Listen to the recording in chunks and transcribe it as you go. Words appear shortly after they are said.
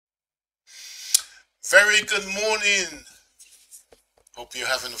Very good morning. Hope you're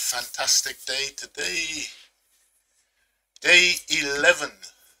having a fantastic day today. Day 11.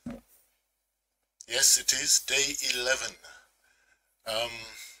 Yes, it is day 11. Um,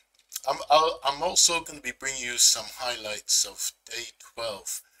 I'm also going to be bringing you some highlights of day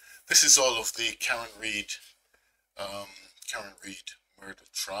 12. This is all of the um, Karen Reed murder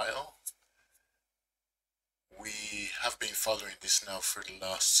trial. We have been following this now for the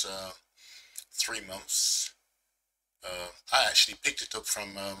last 3 months. I actually picked it up from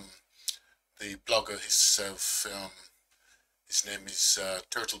the blogger himself. His name is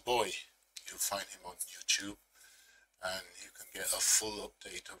Turtle Boy. You'll find him on YouTube, and you can get a full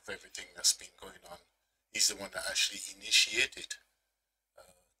update of everything that's been going on. He's the one that actually initiated to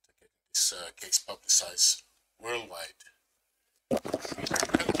get this case publicized worldwide.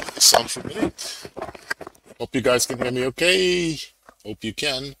 It sounds familiar. Hope you guys can hear me okay. Hope you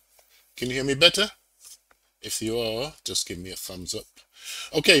can. Can you hear me better? If you are, just give me a thumbs up.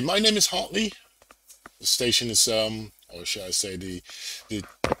 Okay, my name is Hartley. The station is or shall I say the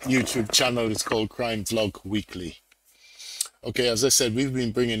YouTube channel is called Crime Vlog Weekly. Okay, as I said, we've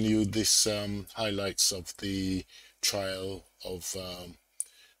been bringing you this highlights of the trial of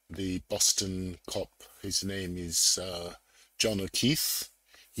the Boston cop. His name is John O'Keefe.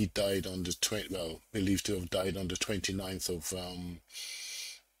 He died on the believed to have died on the 29th of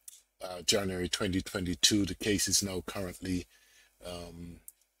January 2022. The case is now currently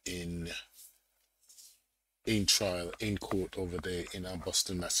in trial in court over there in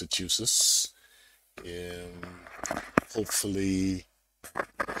Boston, Massachusetts. Hopefully,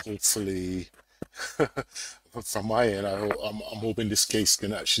 from my end, I'm hoping this case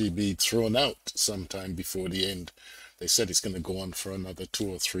can actually be thrown out sometime before the end. They said it's going to go on for another 2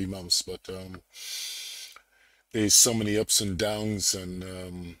 or 3 months, but there's so many ups and downs,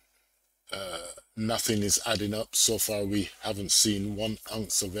 and nothing is adding up. So far, we haven't seen 1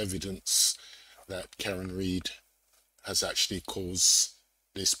 ounce of evidence that Karen Reed has actually caused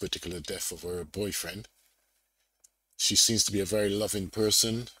this particular death of her boyfriend. She seems to be a very loving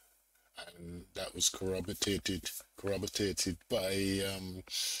person, and that was corroborated by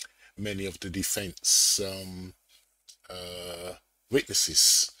many of the defense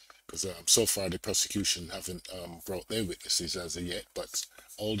witnesses, because so far the prosecution haven't brought their witnesses as of yet, but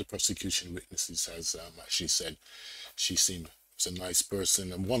all the prosecution witnesses has actually said she seemed a nice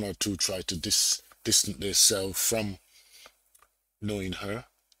person, and 1 or 2 tried to distance themselves from knowing her.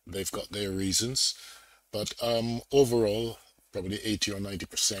 They've got their reasons, but overall, probably 80 or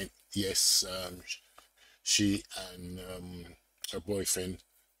 90%, yes, she and her boyfriend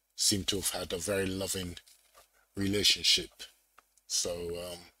seem to have had a very loving relationship.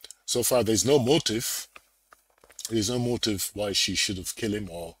 So so far there's no motive. There's no motive why she should have killed him,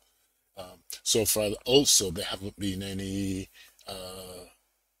 or so far also there haven't been anything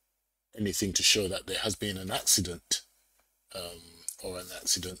to show that there has been an accident, or an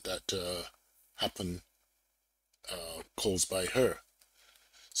accident that happened caused by her.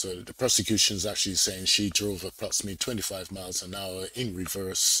 So the prosecution is actually saying she drove approximately 25 miles an hour in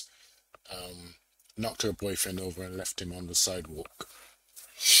reverse, knocked her boyfriend over and left him on the sidewalk.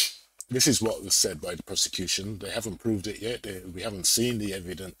 This is what was said by the prosecution. They haven't proved it yet. We haven't seen the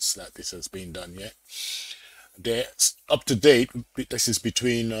evidence that this has been done yet. They're up to date. This is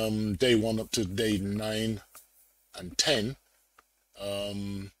between day 1 up to day 9 and 10.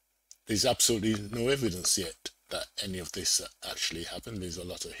 There's absolutely no evidence yet that any of this actually happened. There's a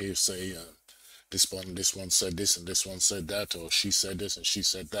lot of hearsay. This one said this and this one said that, or she said this and she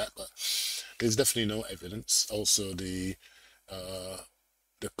said that, but there's definitely no evidence. Also, the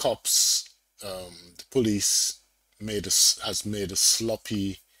cops, the police has made a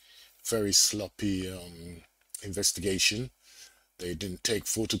very sloppy investigation. They didn't take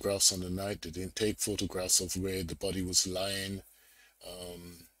photographs on the night. They didn't take photographs of where the body was lying.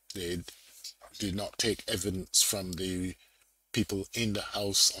 They did not take evidence from the people in the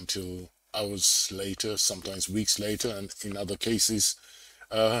house until hours later, sometimes weeks later, and in other cases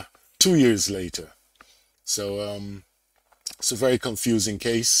 2 years later. So it's a very confusing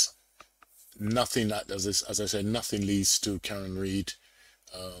case. Nothing that, as I said, nothing leads to Karen Reed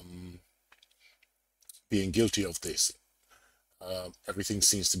being guilty of this. Everything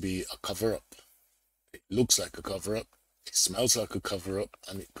seems to be a cover-up. It looks like a cover-up. It smells like a cover-up,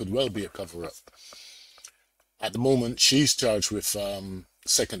 and it could well be a cover-up. At the moment, she's charged with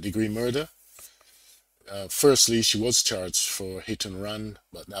second-degree murder. Firstly, she was charged for hit and run,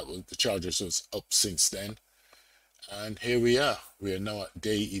 but the charges was up since then. And here we are. We are now at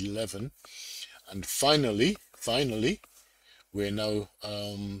day 11, and finally, we're now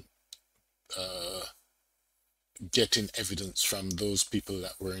getting evidence from those people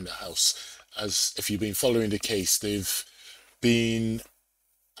that were in the house. As if you've been following the case, they've been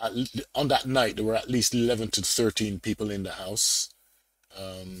on that night there were at least 11 to 13 people in the house.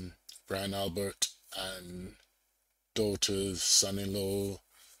 Brian Albert and daughters, son-in-law,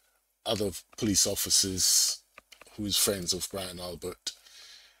 other police officers who's friends of Brian Albert.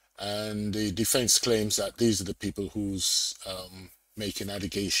 And the defense claims that these are the people who's making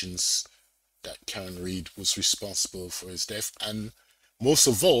allegations that Karen Reid was responsible for his death. And most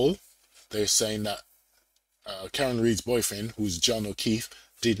of all, they're saying that Karen Reid's boyfriend, who's John O'Keefe,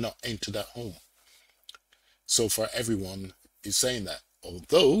 did not enter that home. So far, everyone is saying that.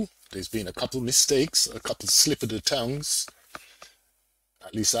 Although there's been a couple mistakes, a couple slip of the tongues.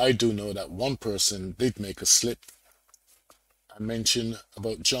 At least I do know that one person did make a slip and mention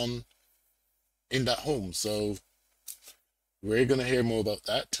about John in that home. So we're going to hear more about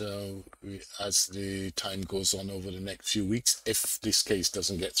that as the time goes on over the next few weeks, if this case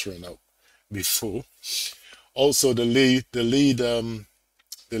doesn't get thrown out before. Also, the lead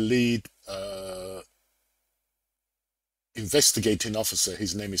investigating officer,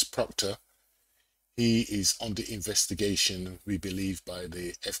 his name is Proctor. He is under investigation, we believe, by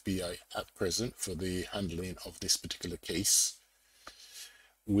the FBI at present for the handling of this particular case.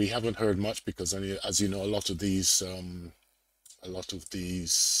 We haven't heard much because, as you know, a lot of these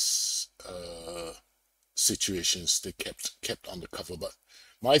situations they kept undercover. But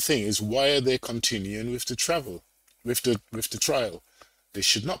my thing is, why are they continuing with the trial? They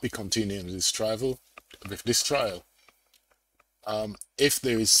should not be continuing with this trial. If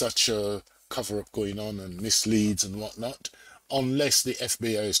there is such a cover-up going on and misleads and whatnot, unless the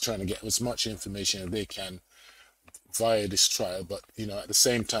FBI is trying to get as much information as they can via this trial. But at the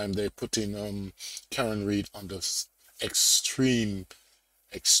same time, they're putting Karen Reid under extreme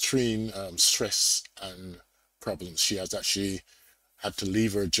stress and problems. She has actually had to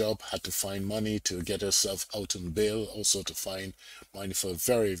leave her job, had to find money to get herself out on bail, also to find money for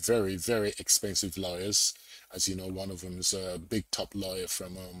very, very, very expensive lawyers. As you know, one of them is a big top lawyer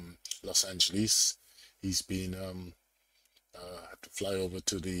from Los Angeles. He's been had to fly over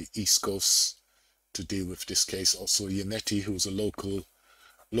to the East Coast to deal with this case. Also, Yannetti, who's a local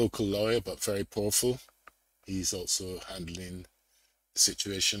lawyer but very powerful, he's also handling the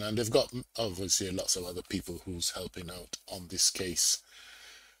situation. And they've got obviously lots of other people who's helping out on this case.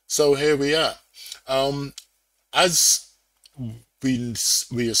 So here we are. As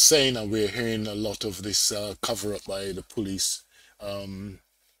we are saying, and we're hearing a lot of this cover-up by the police,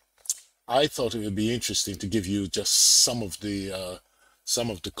 I thought it would be interesting to give you just some of the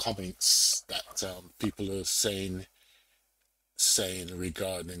comments that people are saying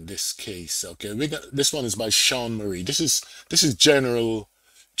regarding this case. Okay, this one is by Sean Marie. This is general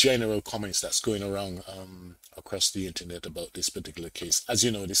comments that's going around across the internet about this particular case. As you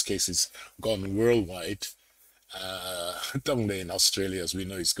know, this case has gone worldwide. Down there in Australia, as we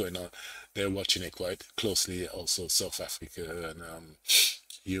know, it's going on. They're watching it quite closely. Also, South Africa and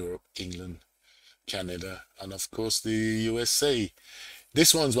Europe, England, Canada, and of course the USA.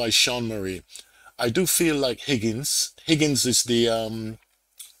 This one's by Sean Murray. I do feel like Higgins is the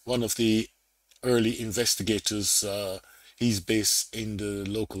one of the early investigators. He's based in the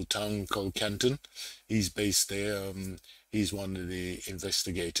local town called Canton. He's based there. He's one of the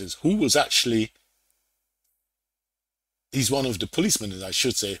investigators who was actually, he's one of the policemen, I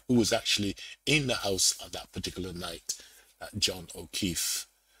should say, who was actually in the house on that particular night that John O'Keefe,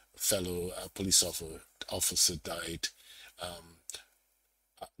 fellow police officer, died.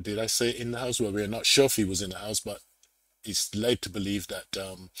 Did I say in the house? Well, we're not sure if he was in the house, but it's led to believe that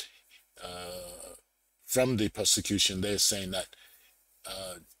from the prosecution, they're saying that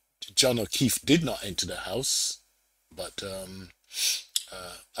John O'Keefe did not enter the house, but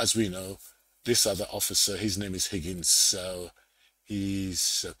as we know, this other officer, his name is Higgins, so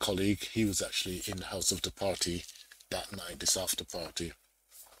he's a colleague. He was actually in the house of the party that night, this after party.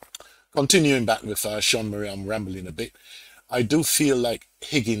 Continuing back with Sean Murray, I'm rambling a bit. I do feel like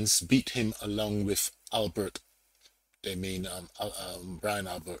Higgins beat him along with Albert. They mean Brian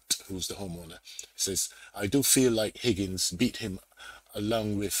Albert, who's the homeowner. Says, I do feel like Higgins beat him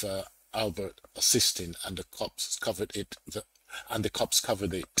along with Albert assisting, and the cops covered it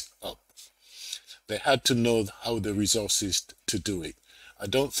up. They had to know how the resources to do it. I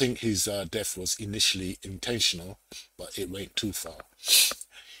don't think his death was initially intentional, but it went too far.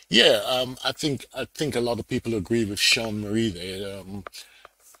 Yeah, I think a lot of people agree with Sean Marie there.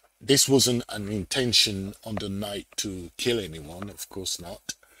 This wasn't an intention on the night to kill anyone, of course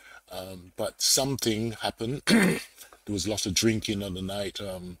not. But something happened. There was a lot of drinking on the night.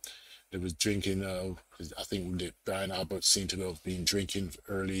 They was drinking. I think Brian Albert seemed to have been drinking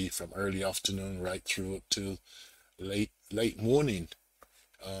from early afternoon right through up to late morning.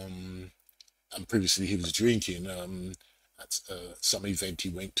 Um, and previously he was drinking at some event he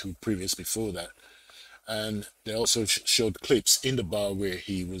went to previous before that. And they also showed clips in the bar where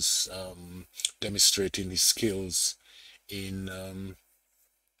he was demonstrating his skills in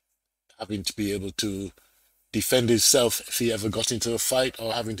having to be able to defend himself if he ever got into a fight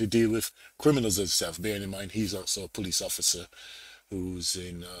or having to deal with criminals himself. Bearing in mind he's also a police officer who's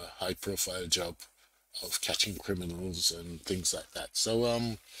in a high profile job of catching criminals and things like that. So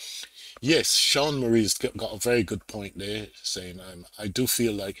yes, Sean Marie's got a very good point there, saying I do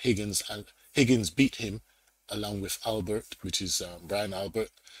feel like Higgins beat him along with Albert, which is Brian Albert,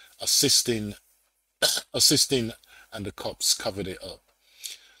 assisting assisting, and the cops covered it up.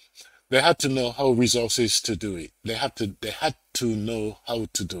 They had to know how resources to do it. They had to know how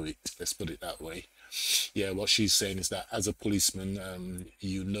to do it. Let's put it that way. Yeah, what she's saying is that as a policeman,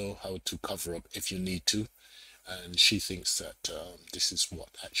 you know how to cover up if you need to, and she thinks that this is what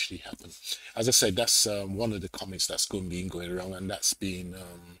actually happened. As I said, that's one of the comments that's been going around, and that's been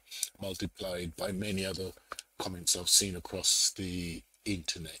multiplied by many other comments I've seen across the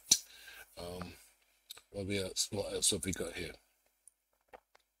internet. Um, what else have we got here?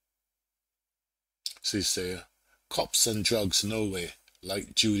 She say, cops and drugs nowhere,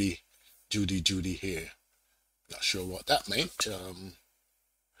 like Judy here. Not sure what that meant.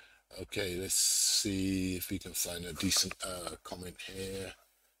 Okay, let's see if we can find a decent comment here.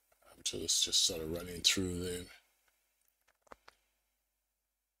 So let's just sort of running through them.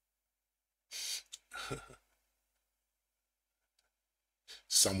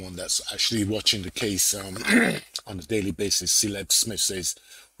 Someone that's actually watching the case on a daily basis, Celeb Smith says,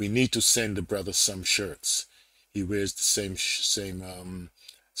 we need to send the brother some shirts. He wears the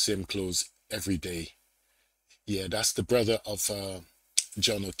same clothes every day. Yeah, that's the brother of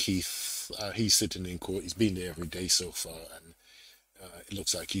John O'Keefe. He's sitting in court. He's been there every day so far, and it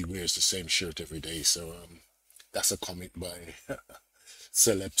looks like he wears the same shirt every day. So that's a comment by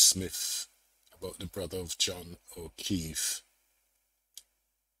Celeb Smith about the brother of John O'Keefe.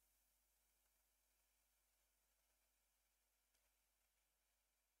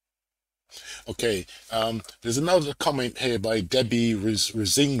 Okay, there's another comment here by Debbie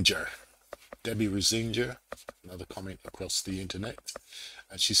Risinger. Debbie Risinger, another comment across the internet,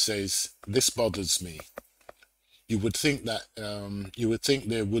 and she says, "This bothers me. You would think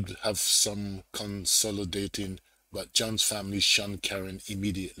they would have some consolidating, but John's family shunned Karen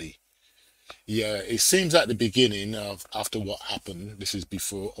immediately. Yeah, it seems at the beginning of after what happened. This is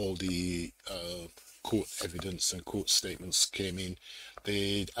before all the court evidence and court statements came in.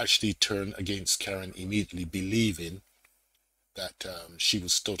 They actually turned against Karen immediately, believing that she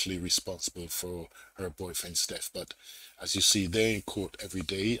was totally responsible for her boyfriend's death. But as you see, they're in court every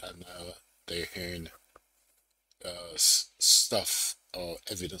day, and they're hearing stuff or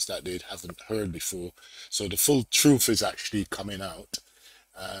evidence that they haven't heard before. So the full truth is actually coming out,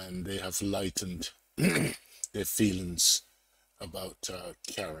 and they have lightened their feelings about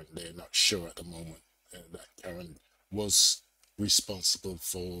Karen. They're not sure at the moment that Karen was responsible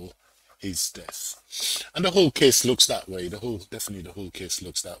for his death, and the whole case looks that way. The whole case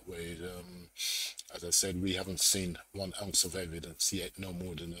looks that way. As I said, we haven't seen 1 ounce of evidence yet, no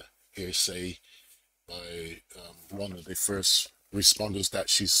more than a hearsay by one of the first responders that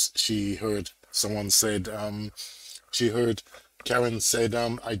she heard. Someone said she heard Karen said,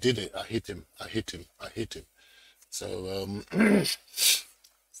 "I did it. I hit him. I hit him. I hit him." So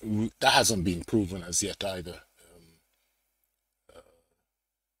that hasn't been proven as yet either.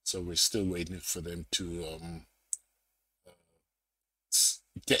 So we're still waiting for them to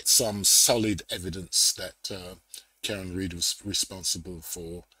get some solid evidence that Karen Reid was responsible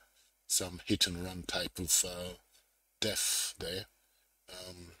for some hit and run type of death there.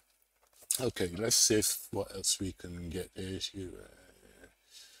 Um, okay, let's see what else we can get here.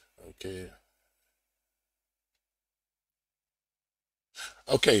 Okay.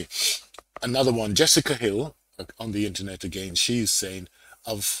 Okay, another one, Jessica Hill on the internet again. She's saying,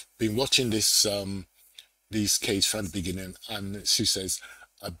 I've been watching these case from the beginning, and she says,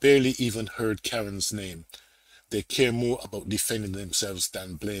 I barely even heard Karen's name. They care more about defending themselves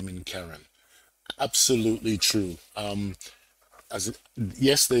than blaming Karen. Absolutely true. As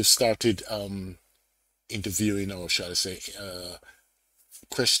yes, they've started interviewing, or shall I say,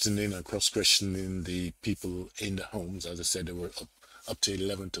 questioning and cross-questioning the people in the homes. As I said, there were up to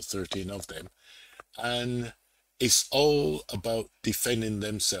 11 to 13 of them, and it's all about defending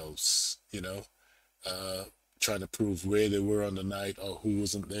themselves. trying to prove where they were on the night, or who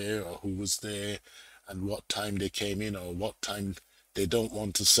wasn't there, or who was there, and what time they came in, or what time they don't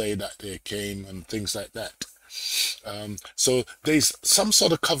want to say that they came, and things like that. So there's some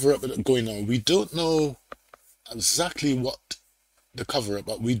sort of cover up going on. We don't know exactly what the cover up,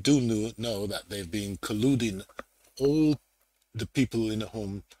 but we do know that they've been colluding. All the people in the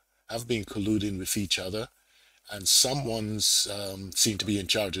home have been colluding with each other, and someone's seem to be in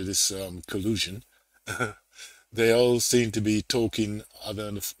charge of this collusion. They all seem to be talking other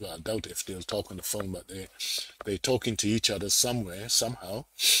than well, I doubt if they'll talk on the phone, but they're talking to each other somewhere, somehow,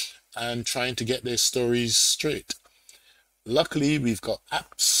 and trying to get their stories straight. Luckily, we've got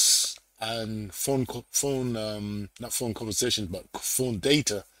apps and not phone conversations, but phone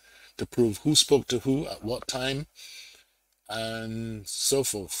data to prove who spoke to who at what time and so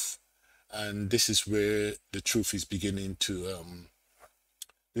forth. And this is where the truth is beginning to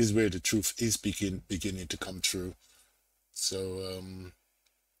this is where the truth is beginning to come true. So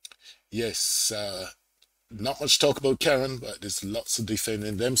yes, not much talk about Karen, but there's lots of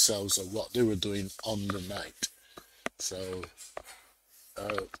defending themselves of what they were doing on the night. So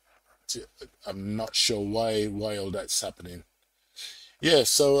uh, I'm not sure why all that's happening. Yeah,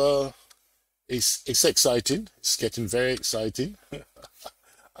 so it's exciting. It's getting very exciting,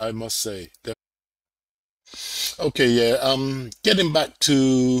 I must say. Okay, yeah. Getting back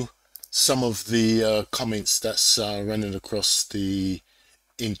to some of the comments that's running across the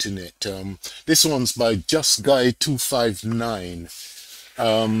internet. This one's by Just Guy 259.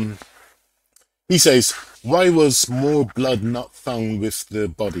 He says, "Why was more blood not found with the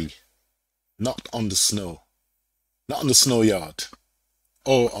body, not on the snow, not on the snow yard,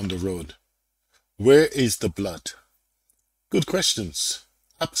 or on the road? Where is the blood?" Good questions.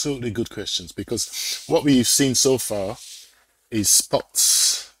 Absolutely good questions, because what we've seen so far is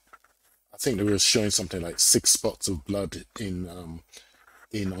spots. I think they were showing something like 6 spots of blood in on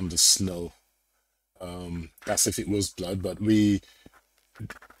the snow. That's if it was blood, but we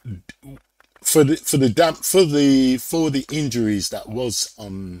for the injuries that was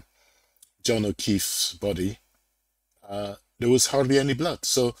on John O'Keefe's body, there was hardly any blood.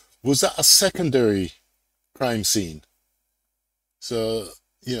 So was that a secondary crime scene? So,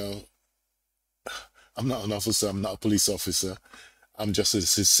 you know, I'm not an officer, I'm not a police officer. I'm just a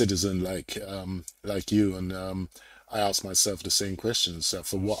citizen like you, and I ask myself the same questions.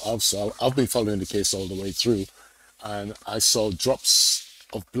 For what I've saw, I've been following the case all the way through, and I saw drops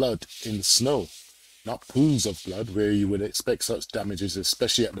of blood in the snow, not pools of blood where you would expect such damages,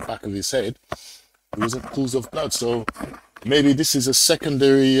 especially at the back of his head. It wasn't pools of blood, so maybe this is a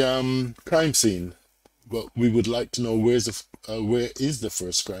secondary crime scene. But we would like to know where is the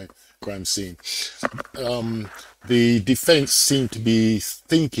first crime scene. The defense seemed to be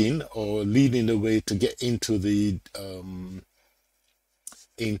thinking or leading the way to get into the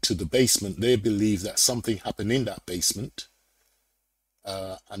basement. They believe that something happened in that basement,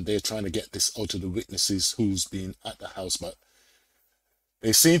 and they're trying to get this out of the witnesses who's been at the house. But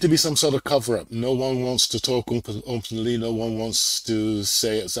there seems to be some sort of cover-up. No one wants to talk openly. No one wants to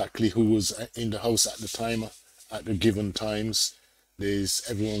say exactly who was in the house at the time, at the given times.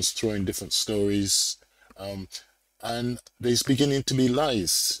 Everyone's throwing different stories, and there's beginning to be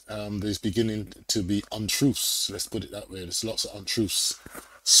lies. There's beginning to be untruths. Let's put it that way. There's lots of untruths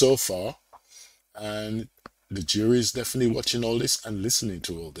so far, and the jury is definitely watching all this and listening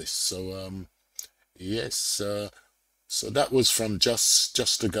to all this. So yes. So that was from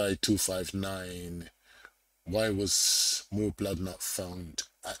just a guy 259. Why was more blood not found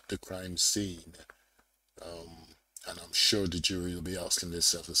at the crime scene? And I'm sure the jury will be asking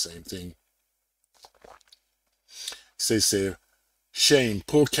themselves the same thing. It says here, "Shame,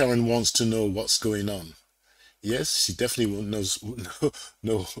 poor Karen wants to know what's going on." Yes, she definitely wants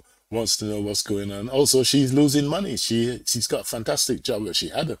to know what's going on. Also, she's losing money. She's got a fantastic job. Well, she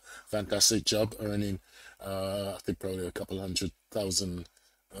had a fantastic job earning I think probably a couple 100,000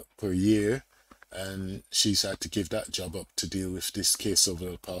 per year, and she's had to give that job up to deal with this case over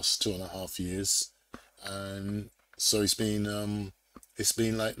the past 2.5 years, and so it's been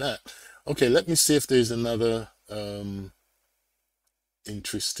like that. Okay, let me see if there's another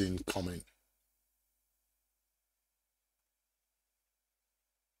interesting comment.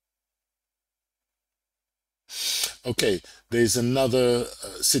 Okay, there's another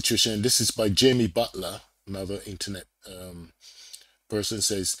situation. This is by Jamie Butler, another internet person.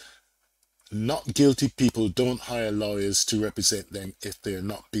 Says, "Not guilty people don't hire lawyers to represent them if they're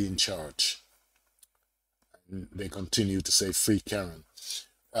not being charged." And they continue to say, "Free Karen."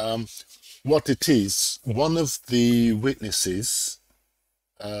 What it is, one of the witnesses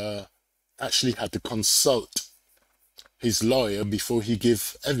actually had to consult his lawyer before he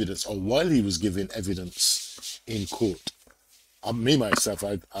gave evidence, or while he was giving evidence in court. Me myself,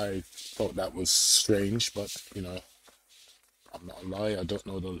 I thought that was strange, but you know, I'm not a lawyer. I don't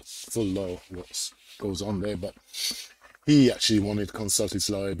know the full law what goes on there, but he actually wanted to consult his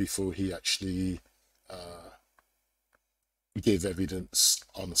lawyer before he actually gave evidence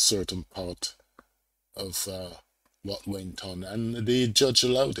on a certain part of what went on, and the judge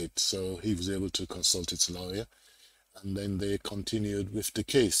allowed it, so he was able to consult his lawyer, and then they continued with the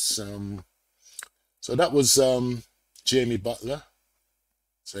case. So that was Jamie Butler.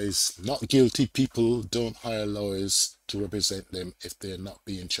 Says, not guilty people don't hire lawyers to represent them if they're not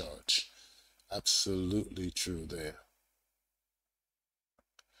being charged. Absolutely true there.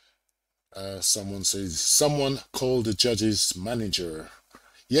 Someone says, someone called the judge's manager.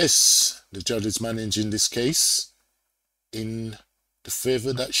 Yes, the judge is managing this case in the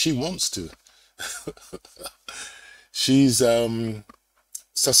favor that she wants to. She's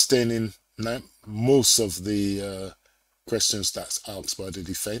sustaining most of the questions that's asked by the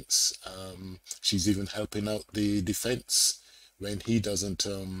defense. She's even helping out the defense when he doesn't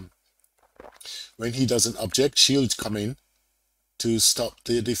object. She'll come in to stop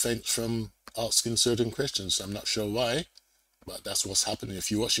the defense from asking certain questions. I'm not sure why, but that's what's happening. If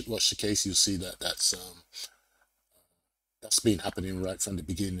you watch the case, you'll see that that's been happening right from the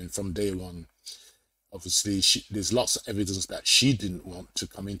beginning, from day one. Obviously, there's lots of evidence that she didn't want to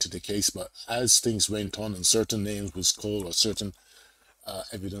come into the case, but as things went on and certain names was called or certain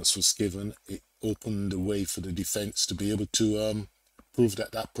evidence was given, it opened the way for the defense to be able to prove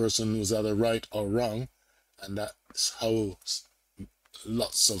that that person was either right or wrong, and that's how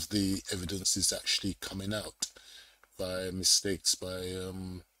lots of the evidence is actually coming out by mistakes, by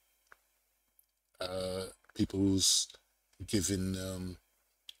people who's giving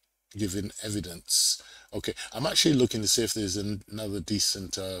evidence. Okay, I'm actually looking to see if there's another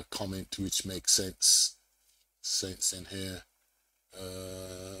decent comment which makes sense in here.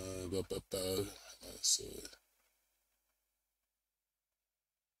 So,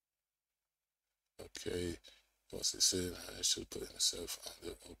 okay, what's it saying? I should put myself on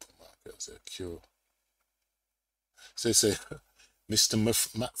the open market as a cure. So they say, Mr.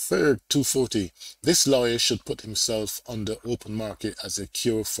 Matford 240, this lawyer should put himself on the open market as a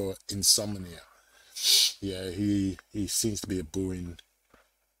cure for insomnia. Yeah, he seems to be a boring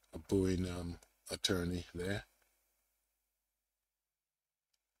attorney there.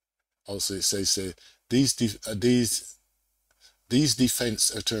 Also, it says these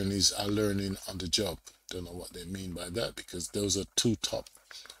defense attorneys are learning on the job. Don't know what they mean by that, because those are two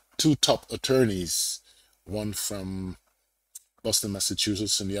top attorneys, one from Boston,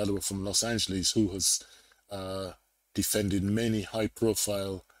 Massachusetts, and the other one from Los Angeles, who has defended many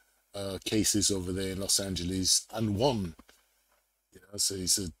high-profile cases over there in Los Angeles and won. You know, so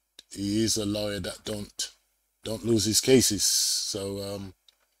he is a lawyer that don't lose his cases. So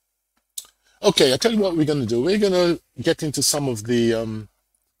okay, I tell you what we're going to do. We're going to get into some of the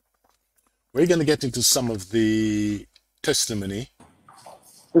testimony.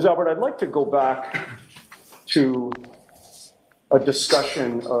 Ms. Albert, I'd like to go back to a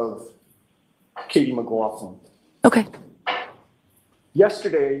discussion of Katie McLaughlin. Okay.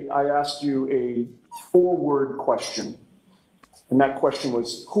 Yesterday, I asked you a 4-word question, and that question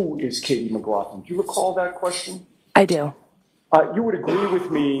was, who is Katie McLaughlin? Do you recall that question? I do. You would agree with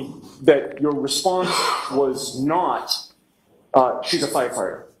me that your response was not, she's a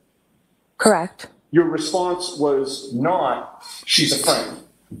firefighter. Correct. Your response was not, she's a friend.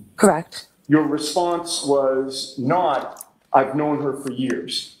 Correct. Your response was not, I've known her for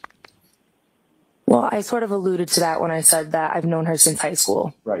years. Well, I sort of alluded to that when I said that I've known her since high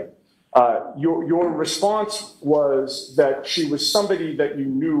school. Right. Your response was that she was somebody that you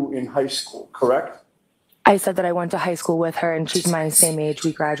knew in high school, correct? I said that I went to high school with her, and she's my same age.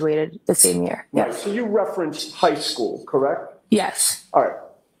 We graduated the same year. Right. Yes. So you referenced high school, correct? Yes. All right.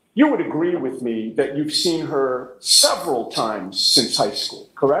 You would agree with me that you've seen her several times since high school,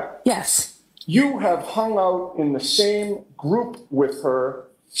 correct? Yes. You have hung out in the same group with her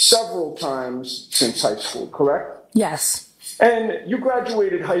several times since high school, correct? Yes. And you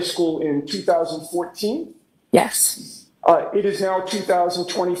graduated high school in 2014? Yes. It is now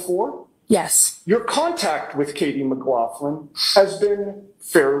 2024? Yes. Your contact with Katie McLaughlin has been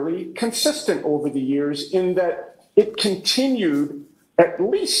fairly consistent over the years in that it continued at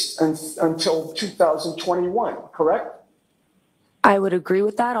least until 2021, correct? I would agree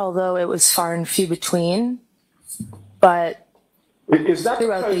with that, although it was far and few between. But is that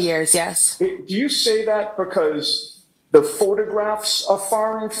throughout the years, yes. Do you say that because the photographs are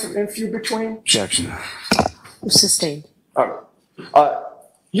far and few between? Objection. Sustained. All right.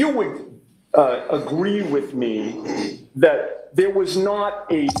 You would agree with me that there was not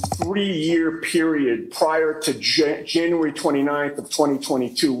a 3-year period prior to January 29th of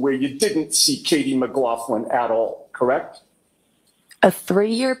 2022 where you didn't see Katie McLaughlin at all, correct? A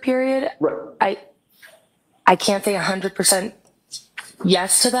 3-year period? Right. I can't say 100%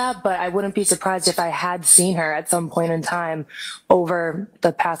 yes to that, but I wouldn't be surprised if I had seen her at some point in time over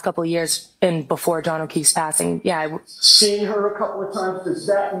the past couple of years and before John O'Keefe's passing. Yeah. Seeing her a couple of times, does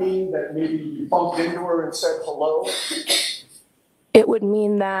that mean that maybe you bumped into her and said hello? It would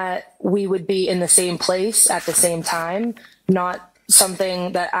mean that we would be in the same place at the same time, not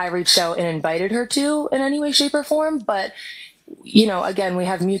something that I reached out and invited her to in any way, shape, or form. But, you know, again, we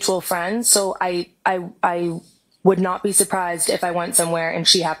have mutual friends, so I would not be surprised if I went somewhere and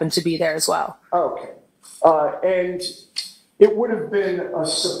she happened to be there as well. Okay. And it would have been a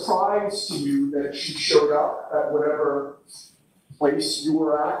surprise to you that she showed up at whatever place you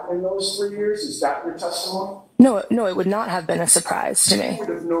were at in those 3 years? Is that your testimony? No, it would not have been a surprise to me. You would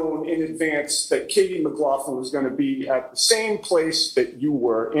have known in advance that Katie McLaughlin was going to be at the same place that you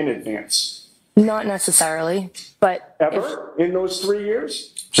were in advance. Not necessarily, but ever in those 3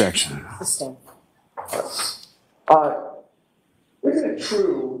 years? Objection. Isn't it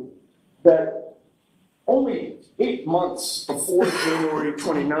true that only 8 months before January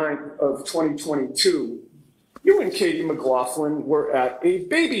 29th of 2022, you and Katie McLaughlin were at a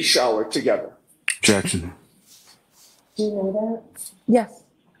baby shower together? Objection. Do you know that? yes.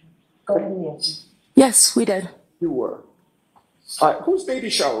 Go ahead and answer. Yes, we did. You were. Whose baby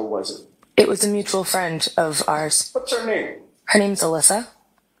shower was it? It was a mutual friend of ours. What's her name? Her name's Alyssa.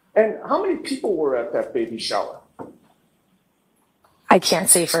 And how many people were at that baby shower? I can't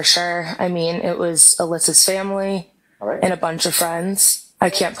say for sure. I mean, it was Alyssa's family All right. and a bunch of friends. I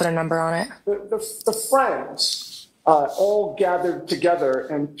can't put a number on it. The friends all gathered together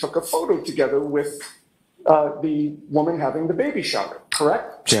and took a photo together with the woman having the baby shower,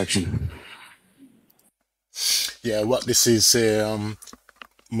 correct? Objection. Yeah, what this is,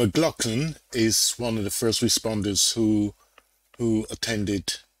 McLaughlin is one of the first responders who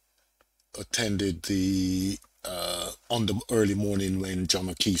attended the on the early morning when John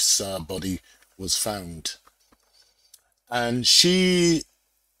O'Keefe's body was found, and she,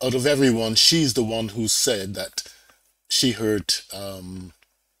 out of everyone, she's the one who said that she heard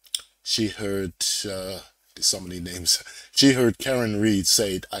there's so many names. She heard Karen Reed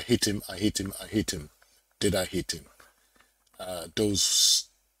say, "I hit him, I hit him, I hit him. Did I hit him?"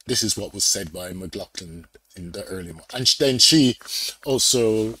 This is what was said by McLaughlin in the early morning. And then she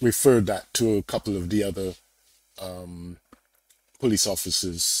also referred that to a couple of the other police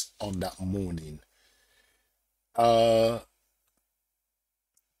officers on that morning.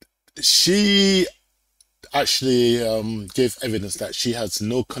 She actually gave evidence that she has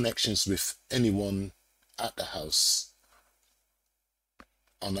no connections with anyone at the house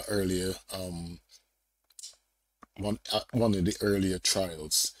on the earlier one of the earlier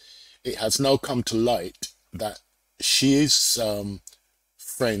trials. It has now come to light that she is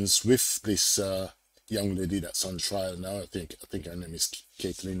friends with this young lady that's on trial now. I think her name is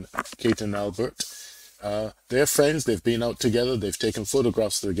Caitlin Albert. They're friends. They've been out together. They've taken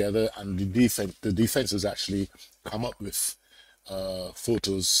photographs together, and the defense has actually come up with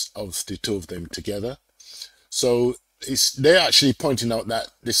photos of the two of them together. So they're actually pointing out that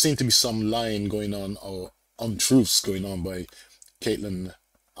there seems to be some lying going on or untruths going on by Caitlin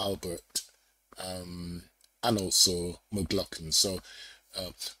Albert and also McLaughlin. So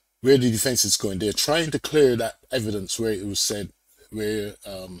where the defense is going, they're trying to clear that evidence where it was said, where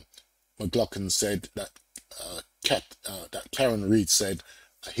McLaughlin said that that Karen Reed said,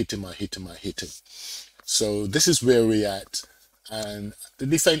 "I hit him, I hit him, I hit him." So this is where we're at, and the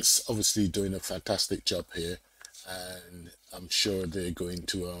defense obviously doing a fantastic job here, and I'm sure they're going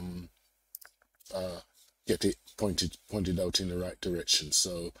to get it pointed out in the right direction.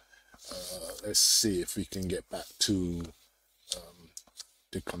 So let's see if we can get back to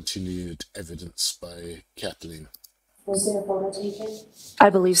the continued evidence by Kathleen. Was there a photo taken? I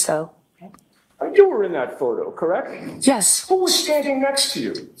believe so. You were in that photo, correct? Yes. Who was standing next to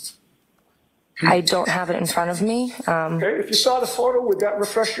you? I don't have it in front of me. Okay, if you saw the photo, would that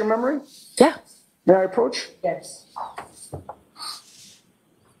refresh your memory? Yeah. May I approach? Yes.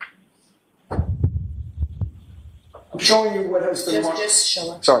 I'm showing you what has been marked. Just show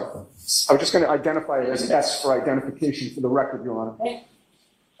us. Sorry, I was just going to identify it as S for identification for the record, Your Honor. Okay.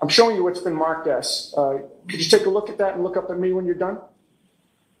 I'm showing you what's been marked S. Could you take a look at that and look up at me when you're done?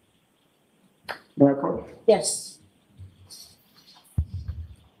 May I approach? Yes.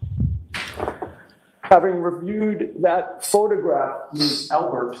 Having reviewed that photograph, Ms.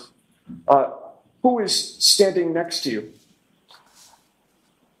 Albert, who is standing next to you?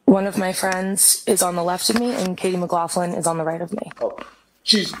 One of my friends is on the left of me, and Katie McLaughlin is on the right of me. Oh,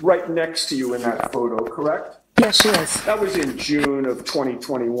 she's right next to you in that photo, correct? Yes, she is. That was in June of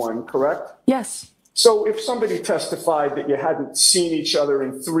 2021, correct? Yes. So if somebody testified that you hadn't seen each other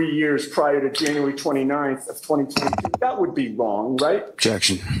in 3 years prior to January 29th of 2022, that would be wrong, right?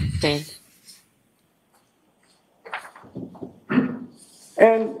 Objection. Sustained.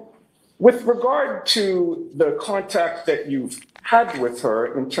 And with regard to the contact that you've had with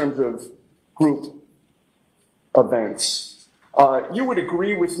her in terms of group events, you would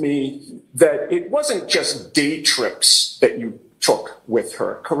agree with me that it wasn't just day trips that you took with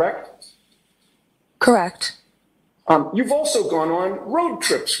her, correct? Correct. You've also gone on road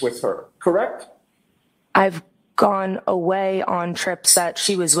trips with her, correct? I've gone away on trips that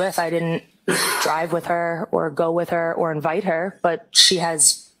she was with. I didn't drive with her or go with her or invite her, but she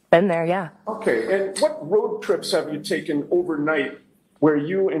has been there, yeah. Okay, and what road trips have you taken overnight where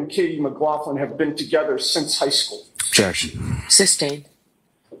you and Katie McLaughlin have been together since high school? Objection. Sustained.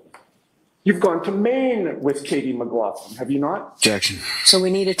 You've gone to Maine with Katie McLaughlin, have you not? Objection. So we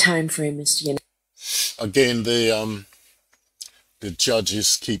need a time frame, Mr. Yannick. Again, the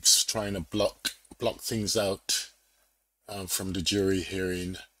judges keeps trying to block things out from the jury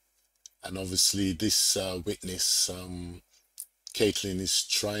hearing, and obviously this witness, Caitlin, is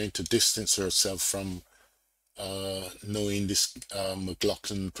trying to distance herself from knowing this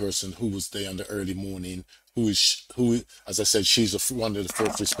McLaughlin person who was there in the early morning, who, as I said, she's one of the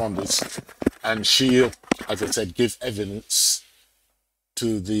first responders, and she, as I said, give evidence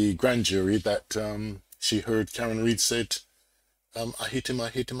to the grand jury that she heard Karen Reed said, I hit him.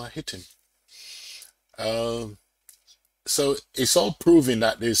 So it's all proving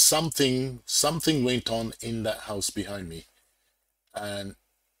that there's something went on in that house behind me, and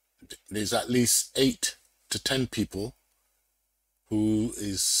there's at least 8 to 10 people who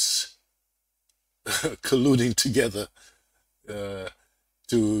is colluding together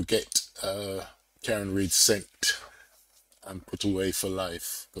to get Karen Reed sent and put away for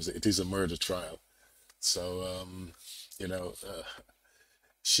life, because it is a murder trial. So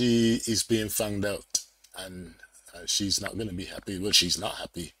she is being found out, and she's not going to be happy. Well, she's not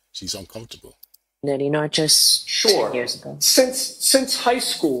happy. She's uncomfortable. Nettie, not just 10 years ago. Since high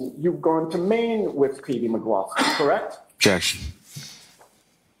school, you've gone to Maine with Katie McLaughlin, correct? Objection.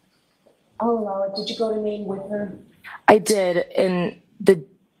 I'll allow it. Did you go to Maine with her? I did, and the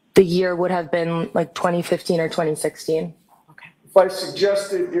year would have been like 2015 or 2016. Okay. If I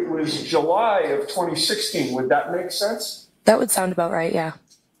suggested it was July of 2016, would that make sense? That would sound about right, yeah.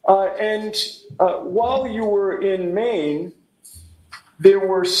 And while you were in Maine, there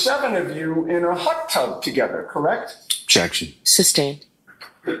were 7 of you in a hot tub together, correct? Objection. Sustained.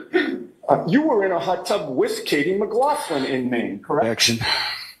 You were in a hot tub with Katie McLaughlin in Maine, correct? Objection.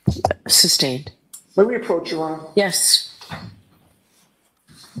 Sustained. May we approach, Your Honor? Yes.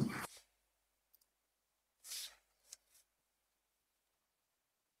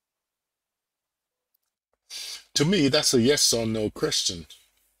 To me, that's a yes or no question.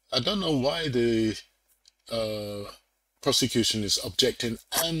 I don't know why the prosecution is objecting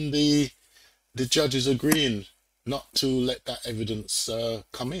and the judge is agreeing not to let that evidence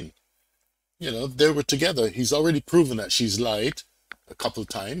come in. You know, they were together. He's already proven that she's lied a couple of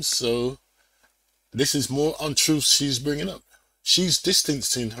times, so this is more untruth she's bringing up. She's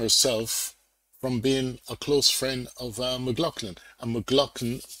distancing herself from being a close friend of McLaughlin, and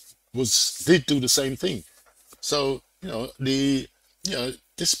McLaughlin did do the same thing. So,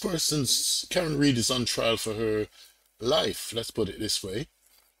 this person's, Karen Reed is on trial for her life, let's put it this way.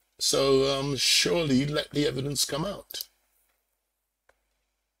 So surely let the evidence come out.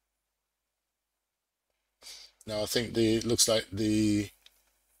 Now I think it looks like they've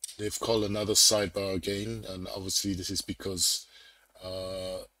called another sidebar again, and obviously this is because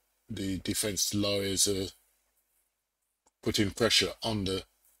the defense lawyers are putting pressure onto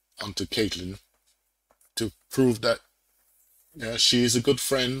Caitlin to prove that she is a good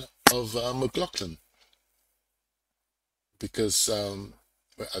friend of McLaughlin, because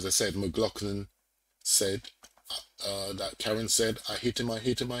as I said, McLaughlin said that Karen said, I hit him.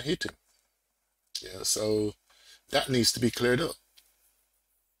 Yeah, so that needs to be cleared up.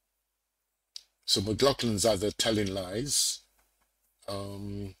 So McLaughlin's either telling lies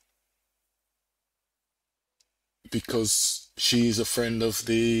because she is a friend of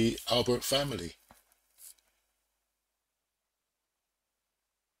the Albert family.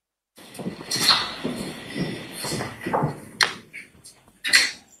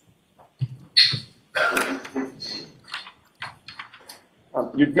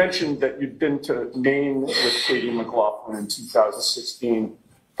 You'd mentioned that you'd been to Maine with Katie McLaughlin in 2016.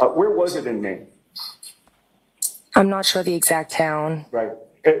 Where was it in Maine? I'm not sure the exact town. Right.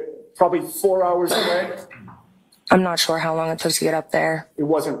 Probably 4 hours away? I'm not sure how long it took to get up there. It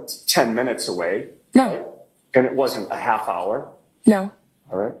wasn't 10 minutes away. No, And it wasn't a half hour. no,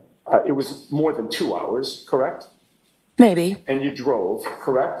 All right. It was more than 2 hours, correct? maybe. And you drove,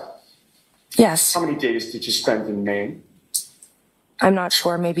 correct? Yes. How many days did you spend in Maine? I'm not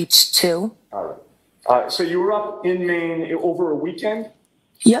sure, maybe two. All right. So you were up in Maine over a weekend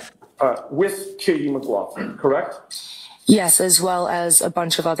Yep. with Katie McLaughlin, correct? Yes, as well as a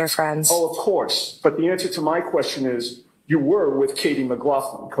bunch of other friends. Oh, of course. But the answer to my question is you were with Katie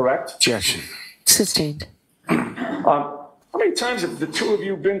McLaughlin, correct? Objection. Sustained. How many times have the two of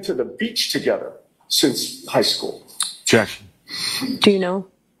you been to the beach together since high school? Objection. Do you know?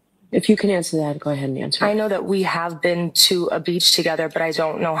 If you can answer that, go ahead and answer. I know that we have been to a beach together, but I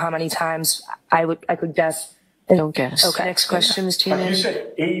don't know how many times. I could guess. Don't guess. Okay. Next question, Mr. You Yannetti.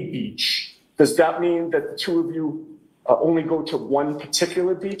 said a beach. Does that mean that the two of you only go to one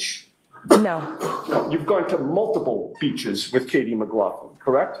particular beach? No, No, you've gone to multiple beaches with Katie McLaughlin,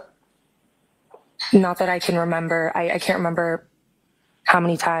 correct? not that I can remember. I can't remember how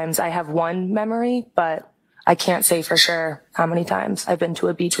many times. I have one memory, but I can't say for sure how many times I've been to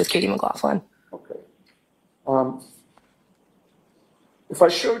a beach with Katie McLaughlin. Okay. If I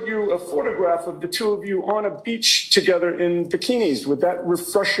showed you a photograph of the two of you on a beach together in bikinis, would that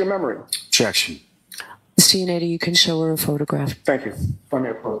refresh your memory? Objection. Mr. Yannetti, you can show her a photograph. Thank you. Let me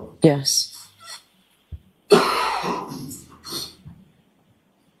approve. Yes.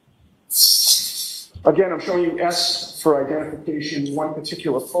 Again, I'm showing you S for identification, one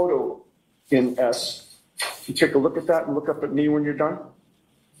particular photo in S. If you take a look at that and look up at me when you're done.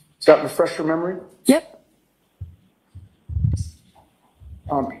 Does that refresh your memory? Yep.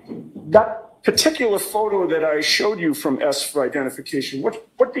 That particular photo that I showed you from S for identification,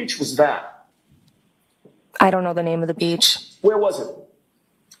 what beach was that? I don't know the name of the beach. Where was it?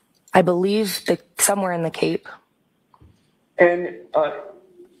 I believe somewhere in the Cape. And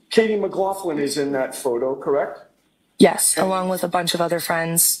Katie McLaughlin is in that photo, correct? Yes, along with a bunch of other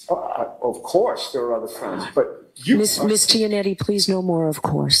friends. Of course, there are other friends, but you. Miss Yannetti, please no more, of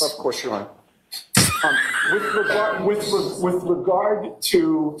course. Of course, Your Honor. With regard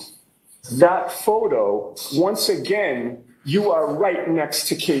to that photo, once again, you are right next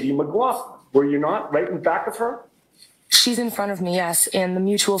to Katie McLaughlin. Were you not? Right in back of her? She's in front of me, yes, and the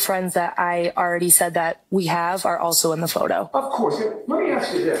mutual friends that I already said that we have are also in the photo. Of course. Let me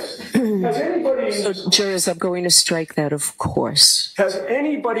ask you this. Has anybody in this, Jurors, I'm going to strike that, of course. has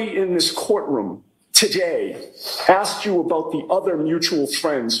anybody in this courtroom today asked you about the other mutual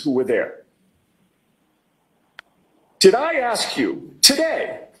friends who were there? Did I ask you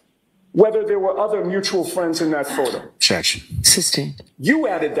today whether there were other mutual friends in that photo? Objection. Sustained. You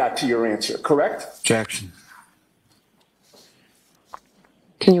added that to your answer, correct? Objection.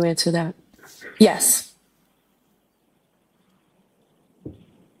 Can you answer that? Yes.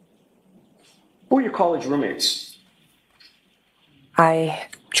 Who are your college roommates?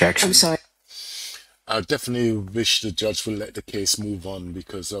 Objection. I'm sorry. I definitely wish the judge would let the case move on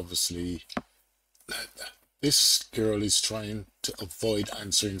because obviously this girl is trying to avoid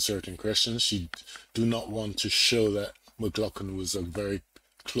answering certain questions. She do not want to show that McLaughlin was a very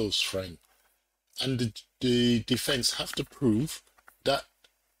close friend. And the defense have to prove that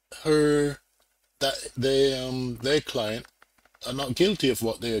their client are not guilty of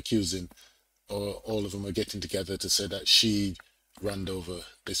what they're accusing, or all of them are getting together to say that she ran over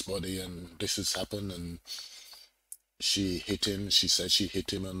this body and this has happened and she hit him, she said she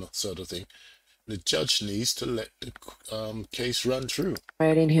hit him and that sort of thing. The judge needs to let the case run through. I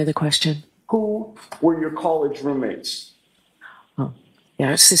didn't hear the question. Who were your college roommates? Oh,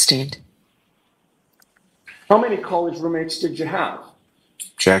 yeah, sustained. How many college roommates did you have?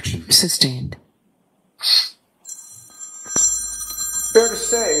 Objection. Sustained. Fair to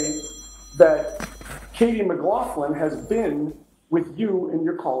say that Katie McLaughlin has been with you and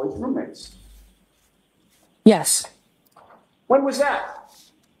your college roommates. Yes. When was that?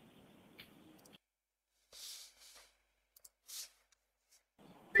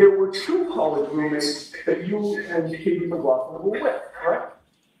 There were two college roommates that you and Katie McLaughlin were with, correct?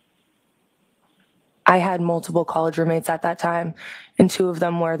 I had multiple college roommates at that time, and two of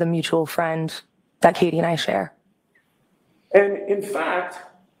them were the mutual friend that Katie and I share. And in fact,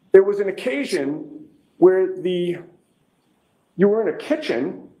 there was an occasion where you were in a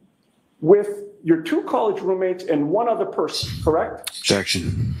kitchen with your two college roommates and one other person, correct?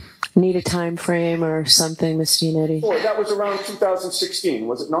 Objection. Need a time frame or something, Ms. Giannetti? Or that was around 2016,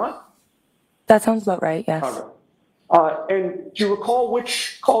 was it not? That sounds about right, yes. All right. And do you recall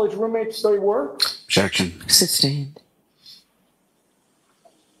which college roommates they were? Objection. Sustained.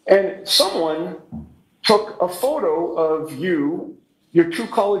 And someone took a photo of you, your two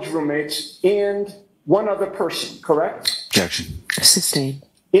college roommates, and one other person, correct? Objection. Sustained.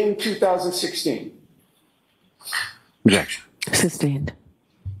 In 2016. Objection. Sustained.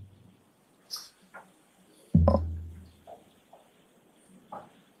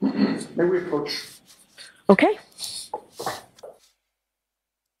 May we approach? Okay.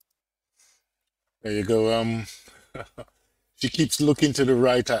 There you go. She keeps looking to the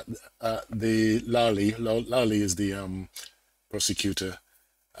right at the Lally. Lally is the prosecutor,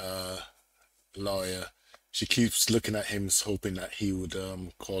 lawyer. She keeps looking at him, hoping that he would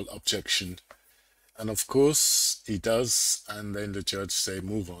call objection. And of course, he does. And then the judge say,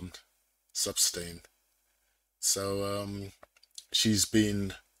 move on, sustain. So she's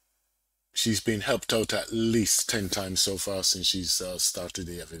been helped out at least 10 times so far since she's started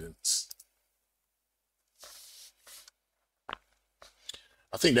the evidence.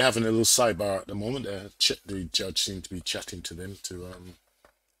 I think they're having a little sidebar at the moment. The judge seemed to be chatting to them to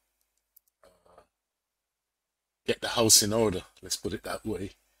get the house in order. Let's put it that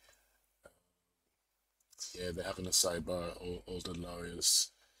way. Yeah, they're having a sidebar, all the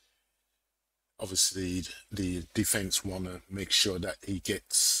lawyers. Obviously, the defense want to make sure that he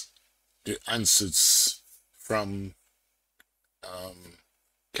gets the answers from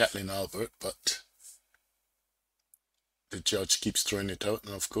Kathleen Albert, but the judge keeps throwing it out,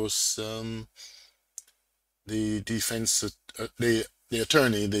 and of course, the defense, the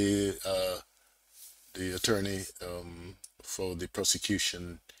attorney, the attorney for the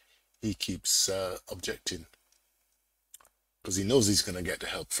prosecution, he keeps objecting because he knows he's going to get the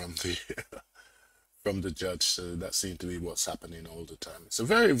help from the from the judge. So that seems to be what's happening all the time. It's a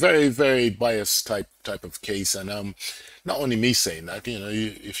very, very, very biased type of case, and not only me saying that. You know,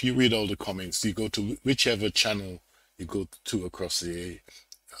 if you read all the comments, you go to whichever channel you go to across the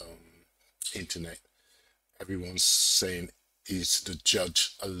internet, everyone's saying, is the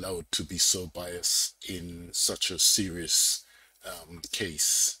judge allowed to be so biased in such a serious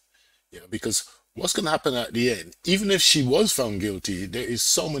case? You know, because what's going to happen at the end, even if she was found guilty, there is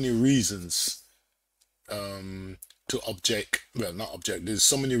so many reasons to object. Well, not object, there's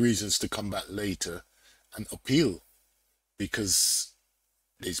so many reasons to come back later and appeal, because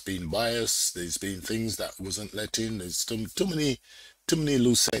there's been bias, there's been things that wasn't let in, there's too many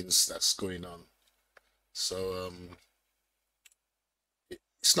loose ends that's going on. So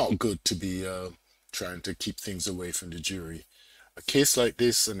it's not good to be trying to keep things away from the jury. A case like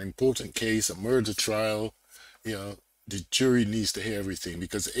this, an important case, a murder trial, you know, the jury needs to hear everything,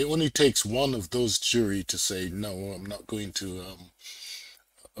 because it only takes one of those jury to say, no, I'm not going to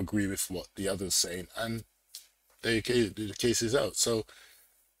agree with what the other's saying, and the case is out. So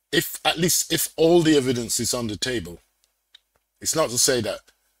if all the evidence is on the table, it's not to say that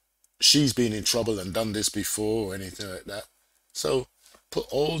she's been in trouble and done this before or anything like that. So put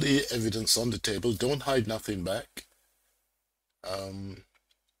all the evidence on the table, don't hide nothing back.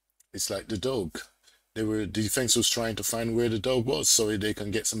 It's like the dog. The defense was trying to find where the dog was so they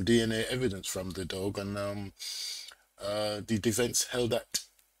can get some DNA evidence from the dog, and the defense held that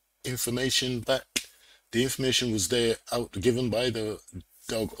information back. The information was there, given by the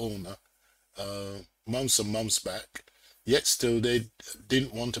dog owner months and months back, yet still they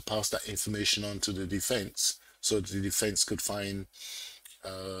didn't want to pass that information on to the defense so the defense could find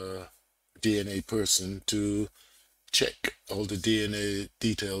DNA person to check all the DNA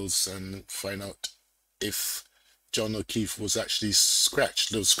details and find out if John O'Keefe was actually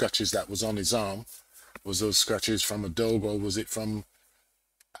scratched. Those scratches that was on his arm, was those scratches from a dog, or was it from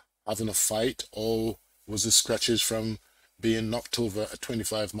having a fight, or was the scratches from being knocked over at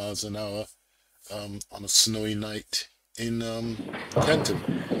 25 miles an hour on a snowy night in Kenton?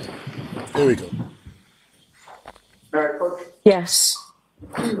 Here we go. All right, Coach. Yes.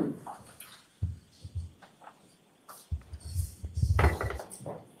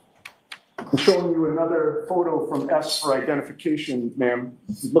 I'm showing you another photo from S for identification, ma'am.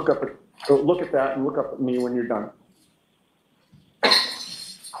 Look at that and look up at me when you're done.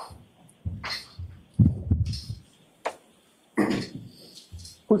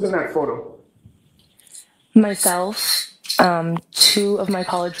 Who's in that photo? Myself, two of my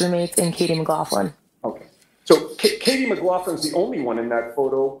college roommates, and Katie McLaughlin. Okay. So Katie McLaughlin's the only one in that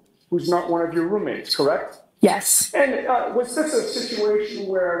photo who's not one of your roommates, correct? Yes. And was this a situation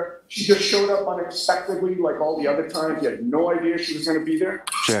where she just showed up unexpectedly like all the other times? You had no idea she was going to be there?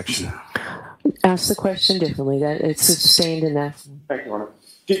 Objection. Ask the question differently. That it's sustained in that. Thank you, Honor.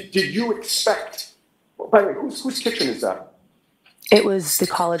 Did you expect, by the way, whose kitchen is that? It was the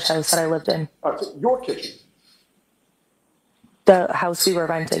college house that I lived in. So your kitchen. The house we were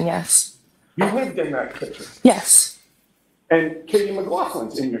renting, yes. You lived in that kitchen. Yes. And Katie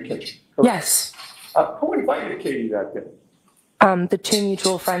McLaughlin's in your kitchen. Correct? Yes. Who invited Katie that day? The two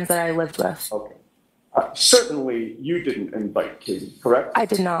mutual friends that I lived with. Okay. Certainly you didn't invite Katie, correct? I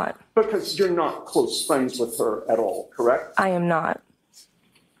did not. Because you're not close friends with her at all, correct? I am not.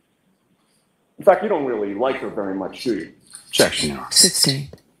 In fact, you don't really like her very much, do you? Objection, Your Honor.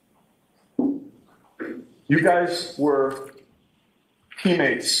 Sustained. You guys were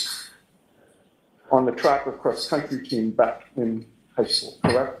teammates on the track or cross country team back in high school,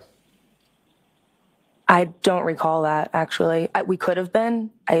 correct? I don't recall that, actually. We could have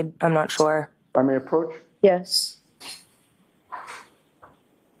been. I'm not sure. If I may approach? Yes.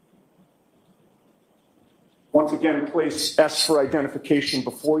 Once again, place S for identification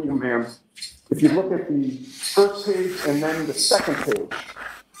before you, ma'am. If you look at the first page and then the second page,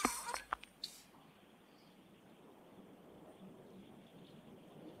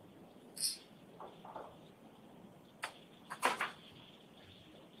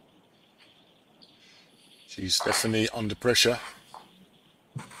 She's definitely under pressure.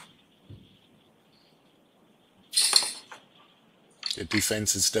 The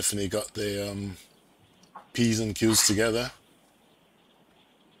defense has definitely got their P's and Q's together.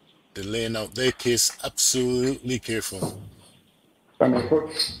 They're laying out their case absolutely careful. if I may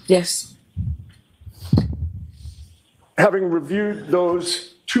approach. Yes. Having reviewed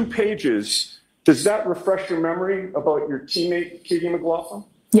those 2 pages, does that refresh your memory about your teammate, Katie McLaughlin?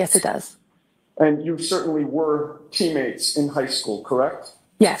 Yes, it does. And you certainly were teammates in high school, correct?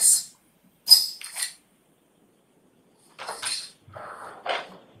 Yes.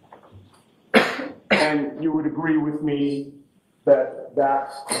 And you would agree with me that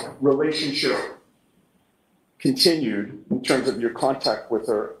that relationship continued in terms of your contact with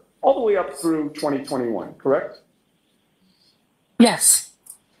her all the way up through 2021, correct? Yes.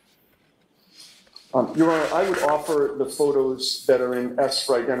 Your Honor, I would offer the photos that are in S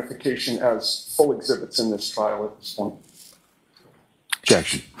for identification as full exhibits in this trial at this point.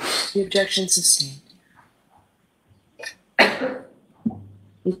 Objection. The objection sustained.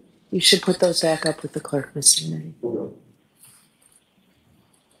 You should put those back up with the clerk, Mr. Kennedy.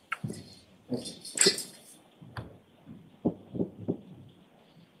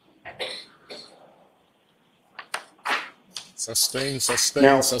 Sustain, sustain,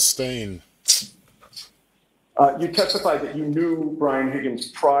 Now- sustain. You testified that you knew Brian Higgins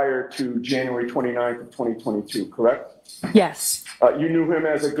prior to January 29th of 2022, correct? Yes. You knew him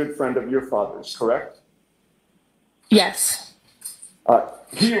as a good friend of your father's, correct? Yes.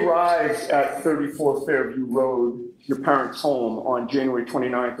 He arrived at 34 Fairview Road, your parents' home, on January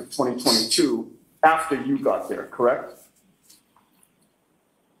 29th of 2022 after you got there, correct?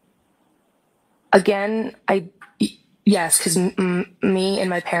 Again, yes, because me and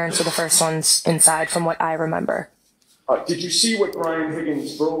my parents were the first ones inside from what I remember. Did you see what Brian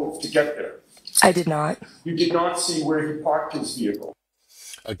Higgins drove to get there? I did not. You did not see where he parked his vehicle.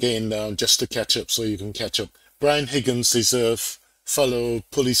 Again, just to catch up so you can catch up. Brian Higgins is a fellow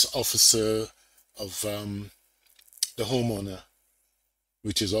police officer of the homeowner,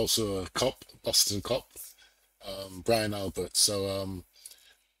 which is also a cop, Boston cop, Brian Albert. So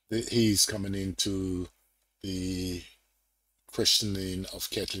he's coming into the questioning of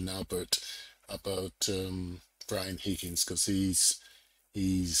Kathleen Albert about Brian Higgins, because he's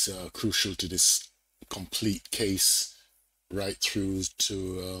crucial to this complete case right through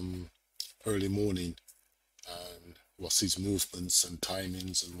to early morning, and what's his movements and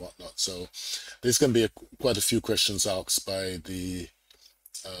timings and whatnot. So there's going to be quite a few questions asked by the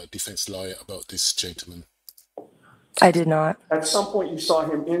defense lawyer about this gentleman. I did not. At some point, you saw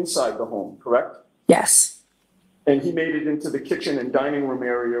him inside the home, correct? Yes. And he made it into the kitchen and dining room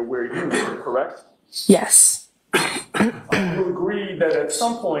area where you were, correct? Yes. You agree that at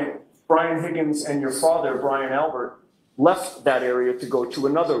some point, Brian Higgins and your father, Brian Albert, left that area to go to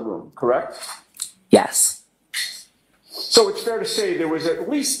another room, correct? Yes. So it's fair to say there was at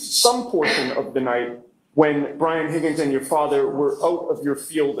least some portion of the night when Brian Higgins and your father were out of your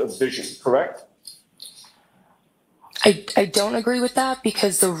field of vision, correct? I don't agree with that,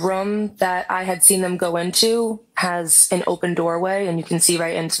 because the room that I had seen them go into has an open doorway and you can see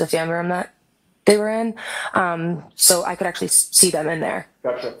right into the family room that. they were in. So I could actually see them in there.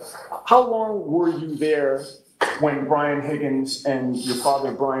 Gotcha. How long were you there when Brian Higgins and your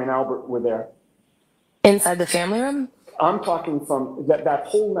father, Brian Albert, were there? Inside the family room? I'm talking from that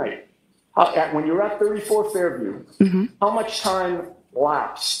whole night. When you were at 34 Fairview, how much time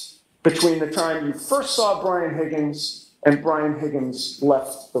lapsed between the time you first saw Brian Higgins and Brian Higgins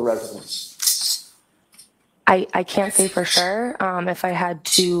left the residence? I can't say for sure. If I had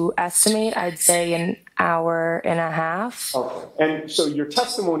to estimate, I'd say an hour and a half. Okay. And so your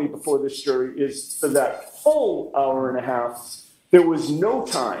testimony before this jury is for that full hour and a half, there was no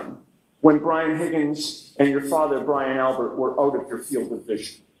time when Brian Higgins and your father, Brian Albert, were out of your field of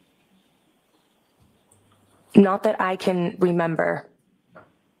vision. Not that I can remember.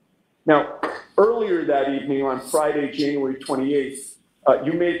 Now, earlier that evening on Friday, January 28th,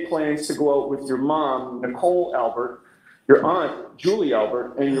 you made plans to go out with your mom, Nicole Albert, your aunt, Julie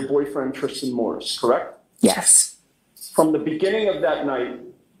Albert, and your boyfriend, Tristan Morris, correct? Yes. From the beginning of that night,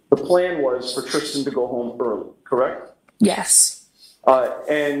 the plan was for Tristan to go home early, correct? Yes.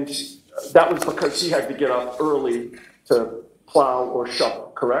 And that was because he had to get up early to plow or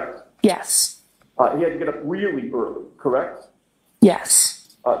shovel, correct? Yes. He had to get up really early, correct?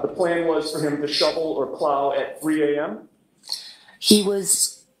 Yes. The plan was for him to shovel or plow at 3 a.m.? He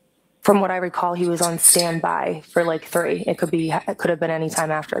was, from what I recall, he was on standby for like 3. It could have been any time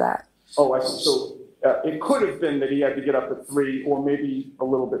after that. Oh, I see. So it could have been that he had to get up at 3 or maybe a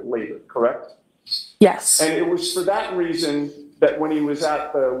little bit later, correct? Yes. And it was for that reason that when he was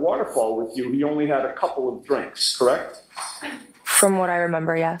at the waterfall with you, he only had a couple of drinks, correct? From what I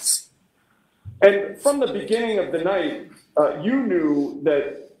remember, yes. And from the beginning of the night, you knew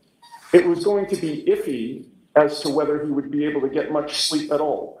that it was going to be iffy as to whether he would be able to get much sleep at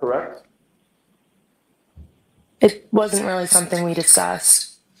all, correct? It wasn't really something we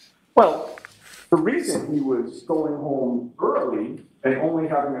discussed. Well, the reason he was going home early and only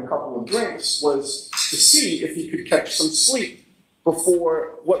having a couple of drinks was to see if he could catch some sleep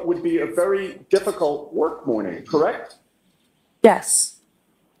before what would be a very difficult work morning, correct? Yes.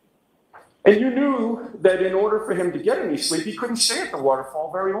 And you knew that in order for him to get any sleep, he couldn't stay at the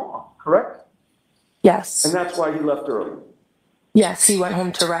waterfall very long, correct? Yes. And that's why he left early. Yes, he went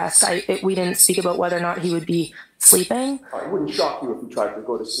home to rest. We didn't speak about whether or not he would be sleeping. It wouldn't shock you if he tried to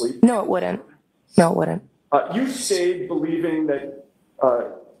go to sleep. No, it wouldn't. No, it wouldn't. You stayed believing that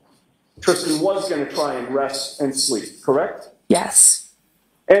Tristan was going to try and rest and sleep, correct? Yes.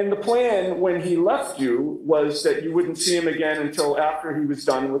 And the plan when he left you was that you wouldn't see him again until after he was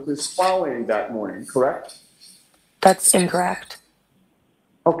done with his plowing that morning, correct? That's incorrect.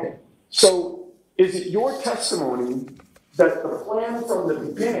 Okay. So is it your testimony that the plan from the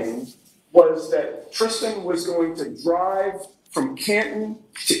beginning was that Tristan was going to drive from Canton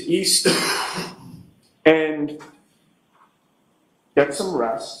to Easton and get some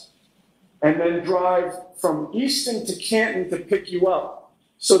rest, and then drive from Easton to Canton to pick you up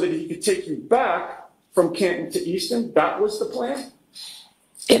so that he could take you back from Canton to Easton? That was the plan?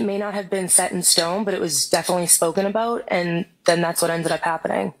 It may not have been set in stone, but it was definitely spoken about, and then that's what ended up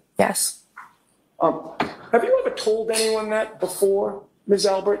happening. Yes. Have you ever told anyone that before, Ms.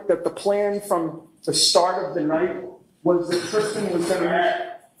 Albert, that the plan from the start of the night was that Tristan was going to make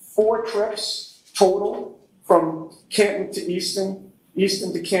 4 trips total from Canton to Easton,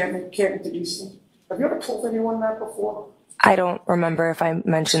 Easton to Canton, Canton to Easton? Have you ever told anyone that before? I don't remember if I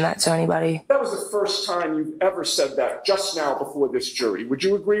mentioned that to anybody. That was the first time you've ever said that, just now before this jury. Would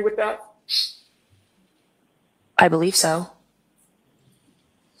you agree with that? I believe so.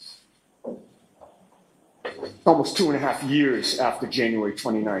 Almost 2.5 years after January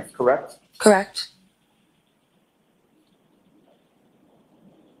 29th, correct? Correct.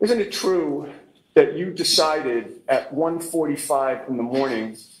 Isn't it true that you decided at 1:45 in the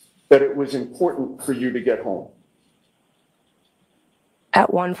morning that it was important for you to get home? At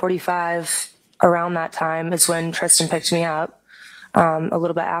 1:45, around that time, is when Tristan picked me up, a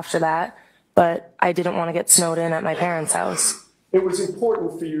little bit after that, but I didn't want to get snowed in at my parents' house. It was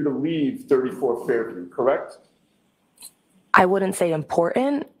important for you to leave 34 Fairview, correct? I wouldn't say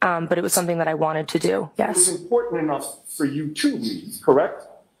important, but it was something that I wanted to do, It was yes. important enough for you to leave, correct?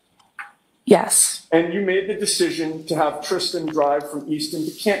 Yes, And you made the decision to have Tristan drive from Easton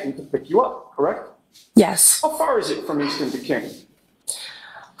to Canton to pick you up, correct? yes. How far is it from Easton to Canton?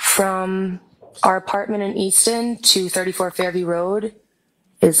 From our apartment in Easton to 34 Fairview Road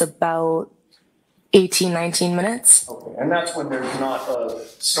is about 18, 19 minutes. Okay, and that's when there's not a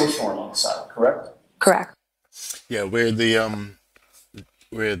snowstorm on the side, correct? Correct. Yeah, where the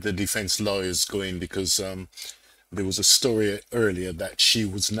defense lawyers going, because there was a story earlier that she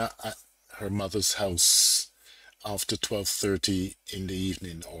was not at her mother's house after 12:30 in the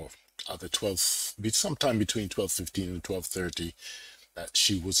evening, or other 12, sometime between 12:15 and 12:30, that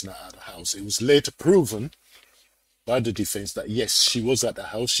she was not at the house. It was later proven by the defense that yes, she was at the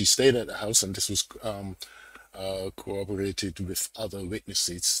house, she stayed at the house, and this was corroborated with other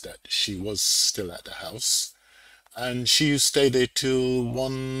witnesses that she was still at the house. And she stayed there till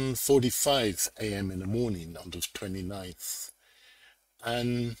 1:45 a.m. in the morning on the 29th.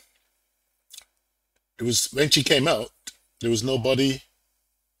 And it was when she came out, there was nobody.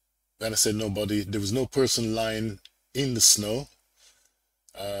 When I said nobody, there was no person lying in the snow.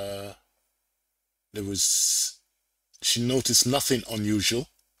 She noticed nothing unusual.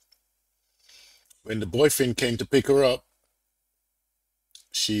 When the boyfriend came to pick her up,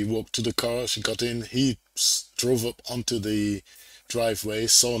 she walked to the car, she got in, he drove up onto the driveway,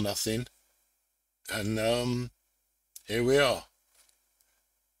 saw nothing, and here we are.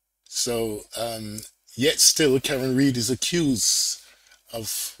 So, yet still, Karen Reed is accused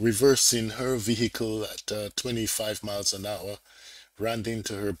of reversing her vehicle at 25 miles an hour, ran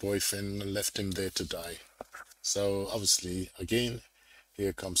into her boyfriend and left him there to die. So obviously, again,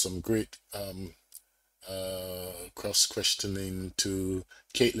 here comes some great cross-questioning to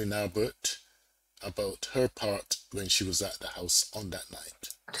Caitlin Albert about her part when she was at the house on that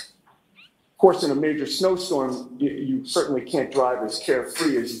night. Of course, in a major snowstorm, you certainly can't drive as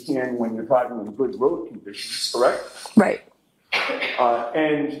carefree as you can when you're driving in good road conditions, correct? Right.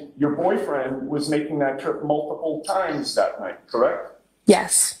 And your boyfriend was making that trip multiple times that night, correct?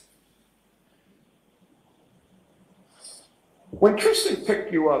 Yes. When Tristan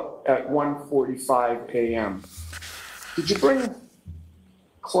picked you up at 1:45 a.m., did you bring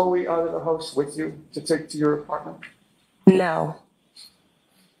Chloe out of the house with you to take to your apartment? No.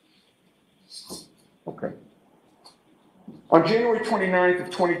 Okay. On January 29th of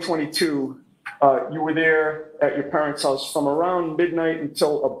 2022, you were there at your parents' house from around midnight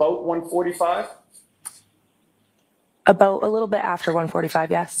until about 1:45? About a little bit after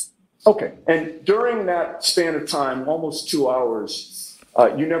 1:45, yes. Okay, and during that span of time, almost 2 hours,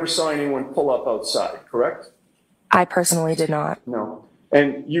 you never saw anyone pull up outside, correct? I personally did not. No.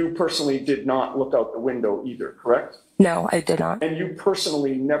 And you personally did not look out the window either, correct? No, I did not. And you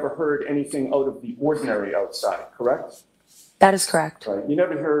personally never heard anything out of the ordinary outside, correct? That is correct. Right. You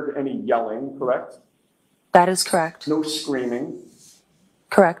never heard any yelling, correct? That is correct. No screaming,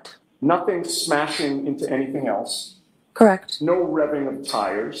 Correct. nothing smashing into anything else, Correct. no revving of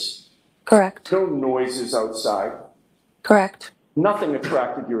tires, Correct. no noises outside, Correct. nothing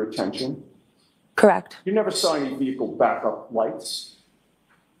attracted your attention. Correct. You never saw any vehicle backup lights.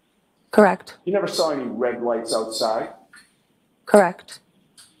 Correct. You never saw any red lights outside. Correct.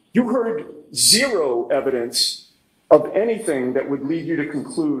 You heard zero evidence of anything that would lead you to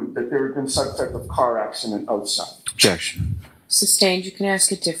conclude that there had been some type of car accident outside. Objection. Sustained. You can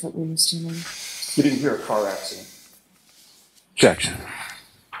ask it differently, Mr. Lee. You didn't hear a car accident. Objection.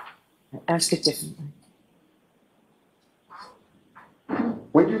 Ask it differently.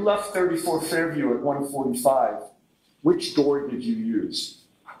 When you left 34 Fairview at 1:45, which door did you use?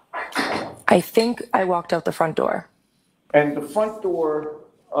 I think I walked out the front door. And the front door,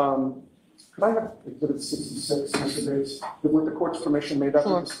 could I have exhibit 66, Mr. Bates? With the court's permission, may that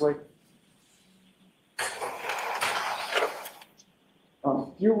be displayed?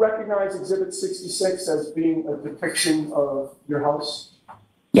 Do you recognize exhibit 66 as being a depiction of your house?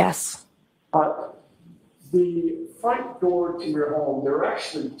 Yes. The front door to your home, there are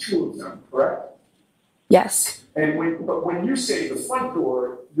actually two of them, correct? Yes. And when you say the front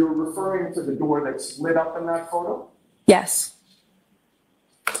door, you're referring to the door that's lit up in that photo? Yes.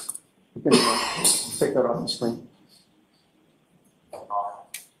 Okay, take that off the screen.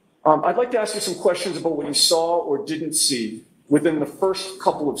 I'd like to ask you some questions about what you saw or didn't see within the first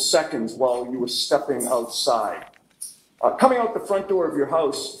couple of seconds while you were stepping outside. Coming out the front door of your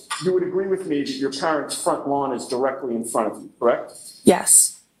house, you would agree with me that your parents' front lawn is directly in front of you, correct?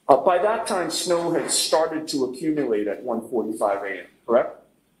 Yes. By that time, snow had started to accumulate at 1:45 a.m., correct?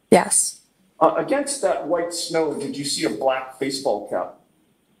 Yes. Against that white snow, did you see a black baseball cap?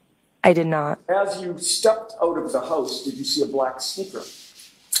 I did not. As you stepped out of the house, did you see a black sneaker?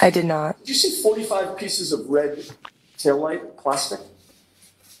 I did not. Did you see 45 pieces of red taillight plastic?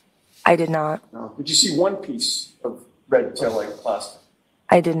 I did not. No. Did you see one piece of red taillight plastic?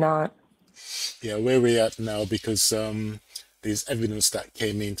 I did not. Yeah, where we're at now, because there's evidence that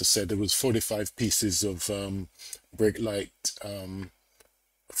came in to say there was 45 pieces of brake light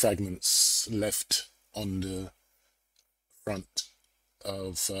fragments left on the front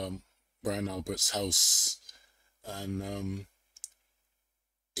of Brian Albert's house, and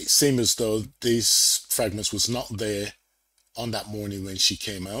it seemed as though these fragments was not there on that morning when she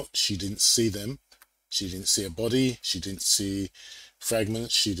came out. She didn't see them. She didn't see a body. She didn't see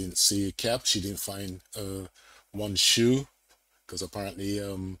fragments. She didn't see a cap. She didn't find one shoe, because apparently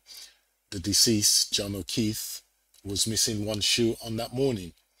the deceased, John O'Keefe, was missing one shoe on that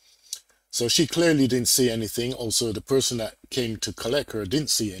morning. So she clearly didn't see anything. Also, the person that came to collect her didn't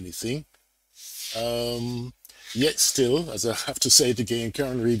see anything. Yet still, as I have to say it again,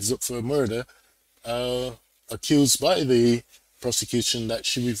 Karen Reid's up for murder, accused by the prosecution that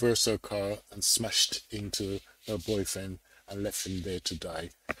she reversed her car and smashed into her boyfriend and left him there to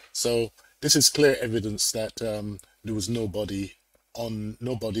die. So this is clear evidence that there was nobody or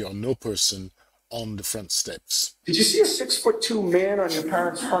no person on the front steps. Did you see a 6'2" man on your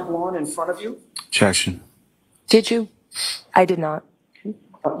parents' front lawn in front of you? Objection. Did you? I did not.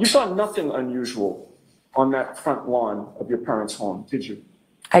 You saw nothing unusual on that front lawn of your parents' home, did you?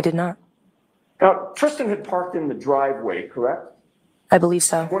 I did not. Now, Tristan had parked in the driveway, correct? I believe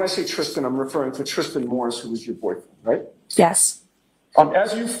so. When I say Tristan, I'm referring to Tristan Morris, who was your boyfriend, right? Yes.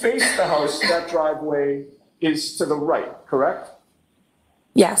 As you face the house, that driveway is to the right, correct?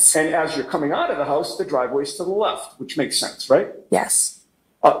 Yes. And as you're coming out of the house, the driveway is to the left, which makes sense, right? Yes.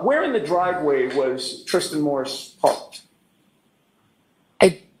 Where in the driveway was Tristan Morris parked?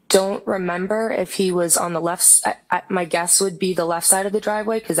 I don't remember if he was on the left. My guess would be the left side of the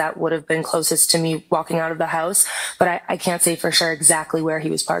driveway, because that would have been closest to me walking out of the house. But I can't say for sure exactly where he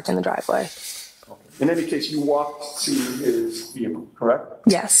was parked in the driveway. In any case, you walked to his vehicle, correct?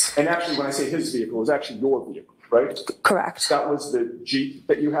 Yes. And actually, when I say his vehicle, it was actually your vehicle, right? Correct. That was the Jeep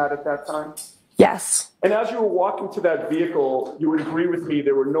that you had at that time? Yes. And as you were walking to that vehicle, you would agree with me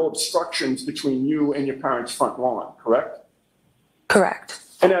there were no obstructions between you and your parents' front lawn, correct? Correct.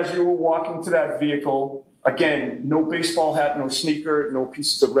 And as you were walking to that vehicle, again, no baseball hat, no sneaker, no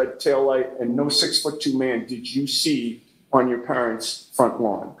pieces of red taillight, and no 6'2" man did you see on your parents' front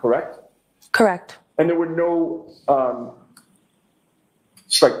lawn, correct? Correct. And there were no,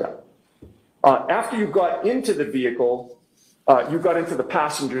 strike that. After you got into the vehicle, you got into the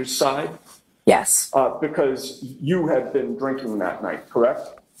passenger's side Yes. because you had been drinking that night, correct?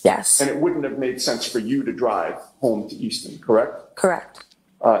 Yes. And it wouldn't have made sense for you to drive home to Easton, correct? Correct.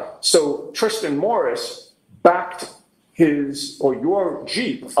 So Tristan Morris backed his or your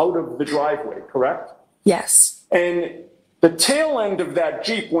Jeep out of the driveway, correct? Yes. And the tail end of that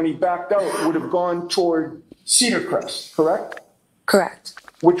Jeep, when he backed out, would have gone toward Cedar Crest, correct? Correct.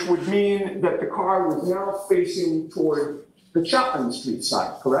 Which would mean that the car was now facing toward the Chapman Street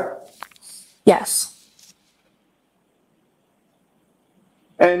side, correct? Yes.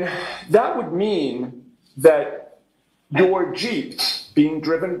 And that would mean that your Jeep, being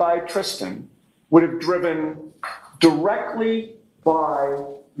driven by Tristan, would have driven directly by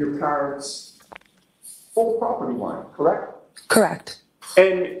your parents' full property line, correct? Correct.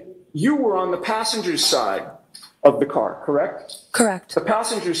 And you were on the passenger's side of the car, correct? Correct. The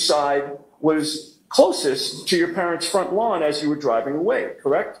passenger's side was closest to your parents' front lawn as you were driving away,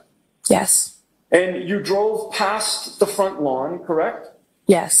 correct? Yes. And you drove past the front lawn, correct?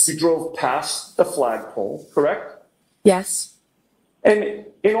 Yes. You drove past the flagpole, correct? Yes. And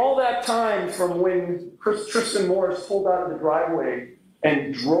in all that time from when Tristan Morris pulled out of the driveway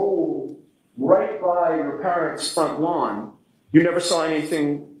and drove right by your parents' front lawn, you never saw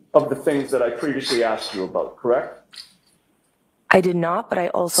anything of the things that I previously asked you about, correct? I did not, but I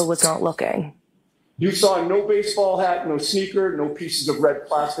also was not looking. You saw no baseball hat, no sneaker, no pieces of red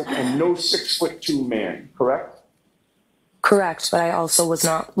plastic, and no 6'2" man, correct? Correct, but I also was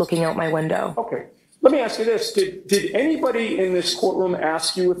not looking out my window. Okay. Let me ask you this. Did anybody in this courtroom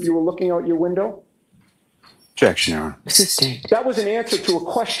ask you if you were looking out your window? Objection, Your Honor. Sustained. That was an answer to a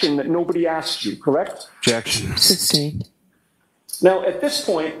question that nobody asked you, correct? Objection. Sustained. Now, at this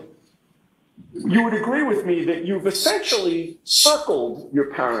point, you would agree with me that you've essentially circled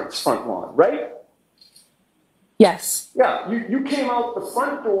your parents' front lawn, right? Yes. Yeah, you came out the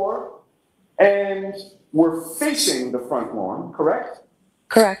front door and were facing the front lawn, correct?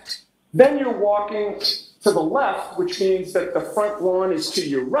 Correct. Then you're walking to the left, which means that the front lawn is to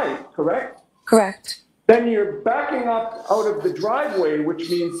your right, correct? Correct. Then you're backing up out of the driveway, which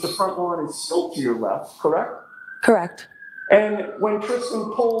means the front lawn is still to your left, correct? Correct. And when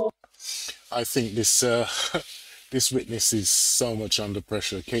Tristan pulled... I think this this witness is so much under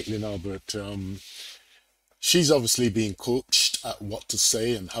pressure. Caitlin Albert, she's obviously being coached at what to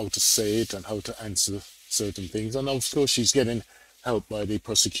say and how to say it and how to answer certain things. And of course, she's getting help by the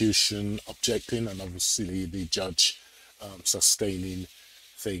prosecution objecting and obviously the judge sustaining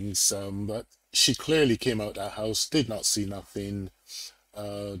things. But she clearly came out that house, did not see nothing.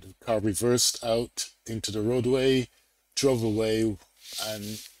 The car reversed out into the roadway, drove away,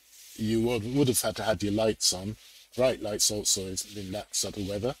 and you would have had to have your lights on, bright lights also in that sort of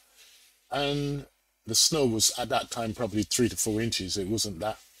weather. And the snow was at that time probably 3 to 4 inches. It wasn't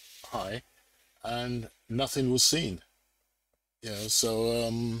that high, and nothing was seen.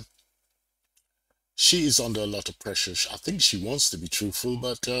 So she is under a lot of pressure. I think she wants to be truthful,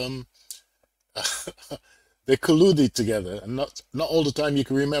 but they colluded together, and not all the time you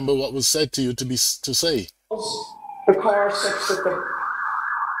can remember what was said to you to say. The car such that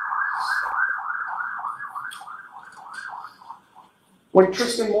when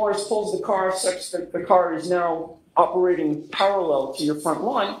Tristan Morris pulls the car such that the car is now operating parallel to your front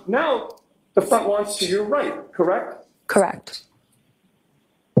lawn, now the front lawn's to your right, correct? Correct.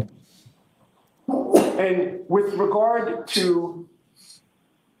 And with regard to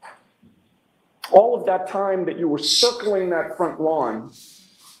all of that time that you were circling that front lawn,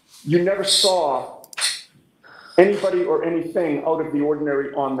 you never saw anybody or anything out of the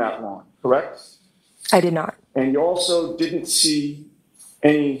ordinary on that lawn, correct? I did not. And you also didn't see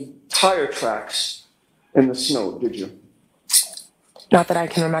any tire tracks in the snow, did you? Not that I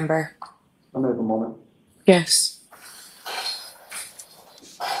can remember. Let me have a moment. Yes.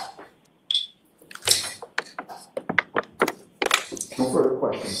 No further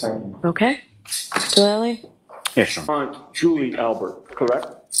questions, thank you. Okay. Delali? Yes, Your Honor. Aunt Julie Albert, correct?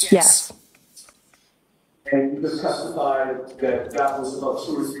 Yes. And you just testified that that was about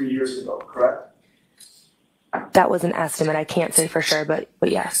 2 or 3 years ago, correct? That was an estimate. I can't say for sure, but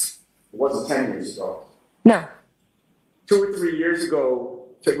yes. It wasn't 10 years ago. No. 2 or 3 years ago,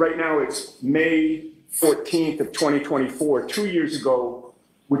 so right now it's May 14th of 2024. 2 years ago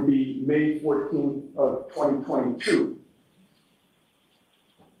would be May 14th of 2022.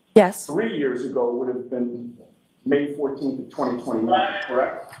 Yes. 3 years ago would have been May 14th of 2021,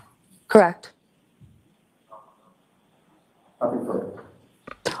 correct? Correct. Nothing further.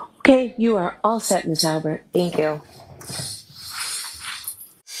 Okay, you are all set, Miss Albert. Thank you.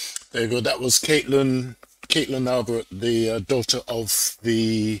 There you go. That was Caitlin Albert, the daughter of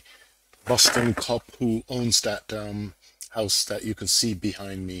the Boston cop who owns that house that you can see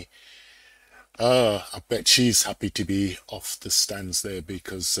behind me. I bet she's happy to be off the stands there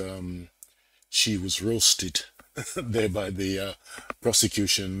because she was roasted there by the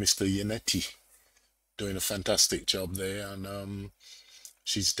prosecution, Mr. Yannetti, doing a fantastic job there. And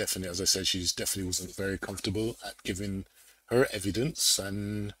she's definitely, as I said, she's definitely wasn't very comfortable at giving her evidence,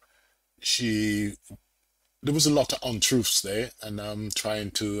 and there was a lot of untruths there, and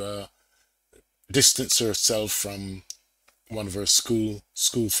trying to distance herself from one of her school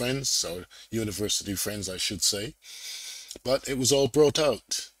friends, or university friends, I should say. But it was all brought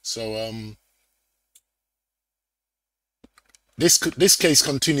out. So this case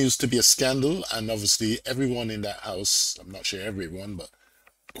continues to be a scandal, and obviously everyone in that house, I'm not sure everyone, but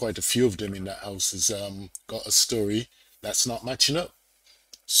quite a few of them in that house has got a story that's not matching up.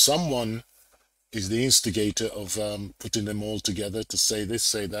 Someone is the instigator of putting them all together to say this,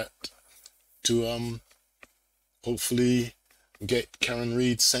 say that, to hopefully get Karen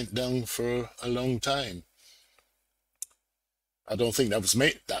Reed sent down for a long time. I don't think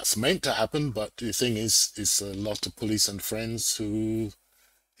that's meant to happen, but the thing is, it's a lot of police and friends who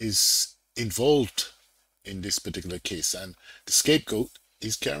is involved in this particular case, and the scapegoat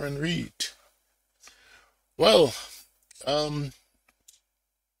is Karen Reed. Well,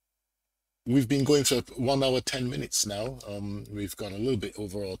 we've been going for 1 hour 10 minutes now. We've gone a little bit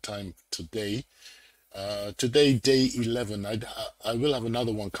over our time today. Today, day 11. I will have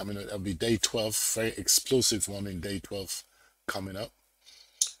another one coming up. That'll be day 12. Very explosive one in day 12 coming up.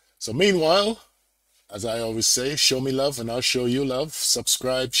 So meanwhile, as I always say, show me love and I'll show you love.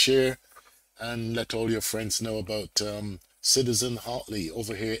 Subscribe, share, and let all your friends know about Citizen Hartley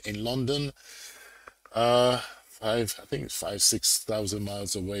over here in London. I think it's 6,000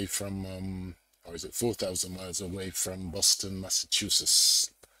 miles away from, or is it 4,000 miles away from Boston,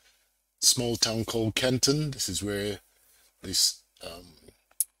 Massachusetts. Small town called Kenton. This is where this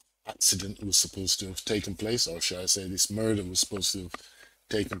accident was supposed to have taken place, or should I say this murder was supposed to have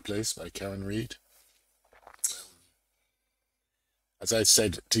taken place by Karen Reed. As I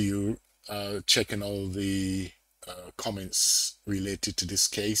said to you, checking all the comments related to this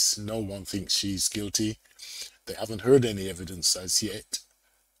case, no one thinks she's guilty. They haven't heard any evidence as yet.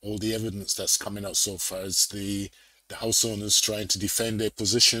 All the evidence that's coming out so far is the house owners trying to defend their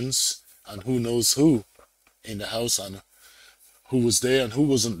positions, and who knows who in the house, and who was there and who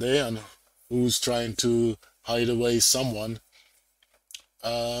wasn't there, and who was trying to hide away someone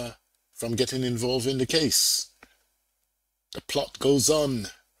from getting involved in the case. The plot goes on.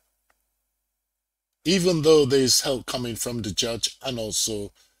 Even though there's help coming from the judge and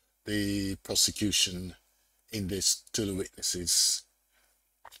also the prosecution in this to the witnesses,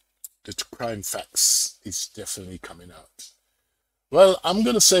 the crime facts is definitely coming out. Well, I'm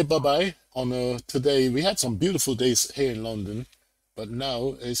going to say bye-bye on today. We had some beautiful days here in London, but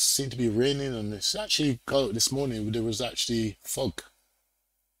now it seemed to be raining, and it's actually this morning there was actually fog.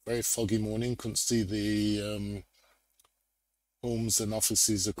 Very foggy morning. Couldn't see the homes and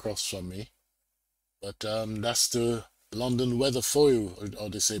offices across from me. But that's the London weather for you, or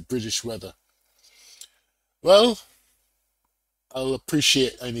they say British weather. Well, I'll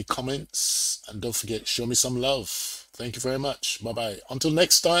appreciate any comments, and don't forget, show me some love. Thank you very much. Bye-bye. Until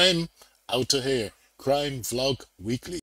next time, out of here. Crime Vlog Weekly.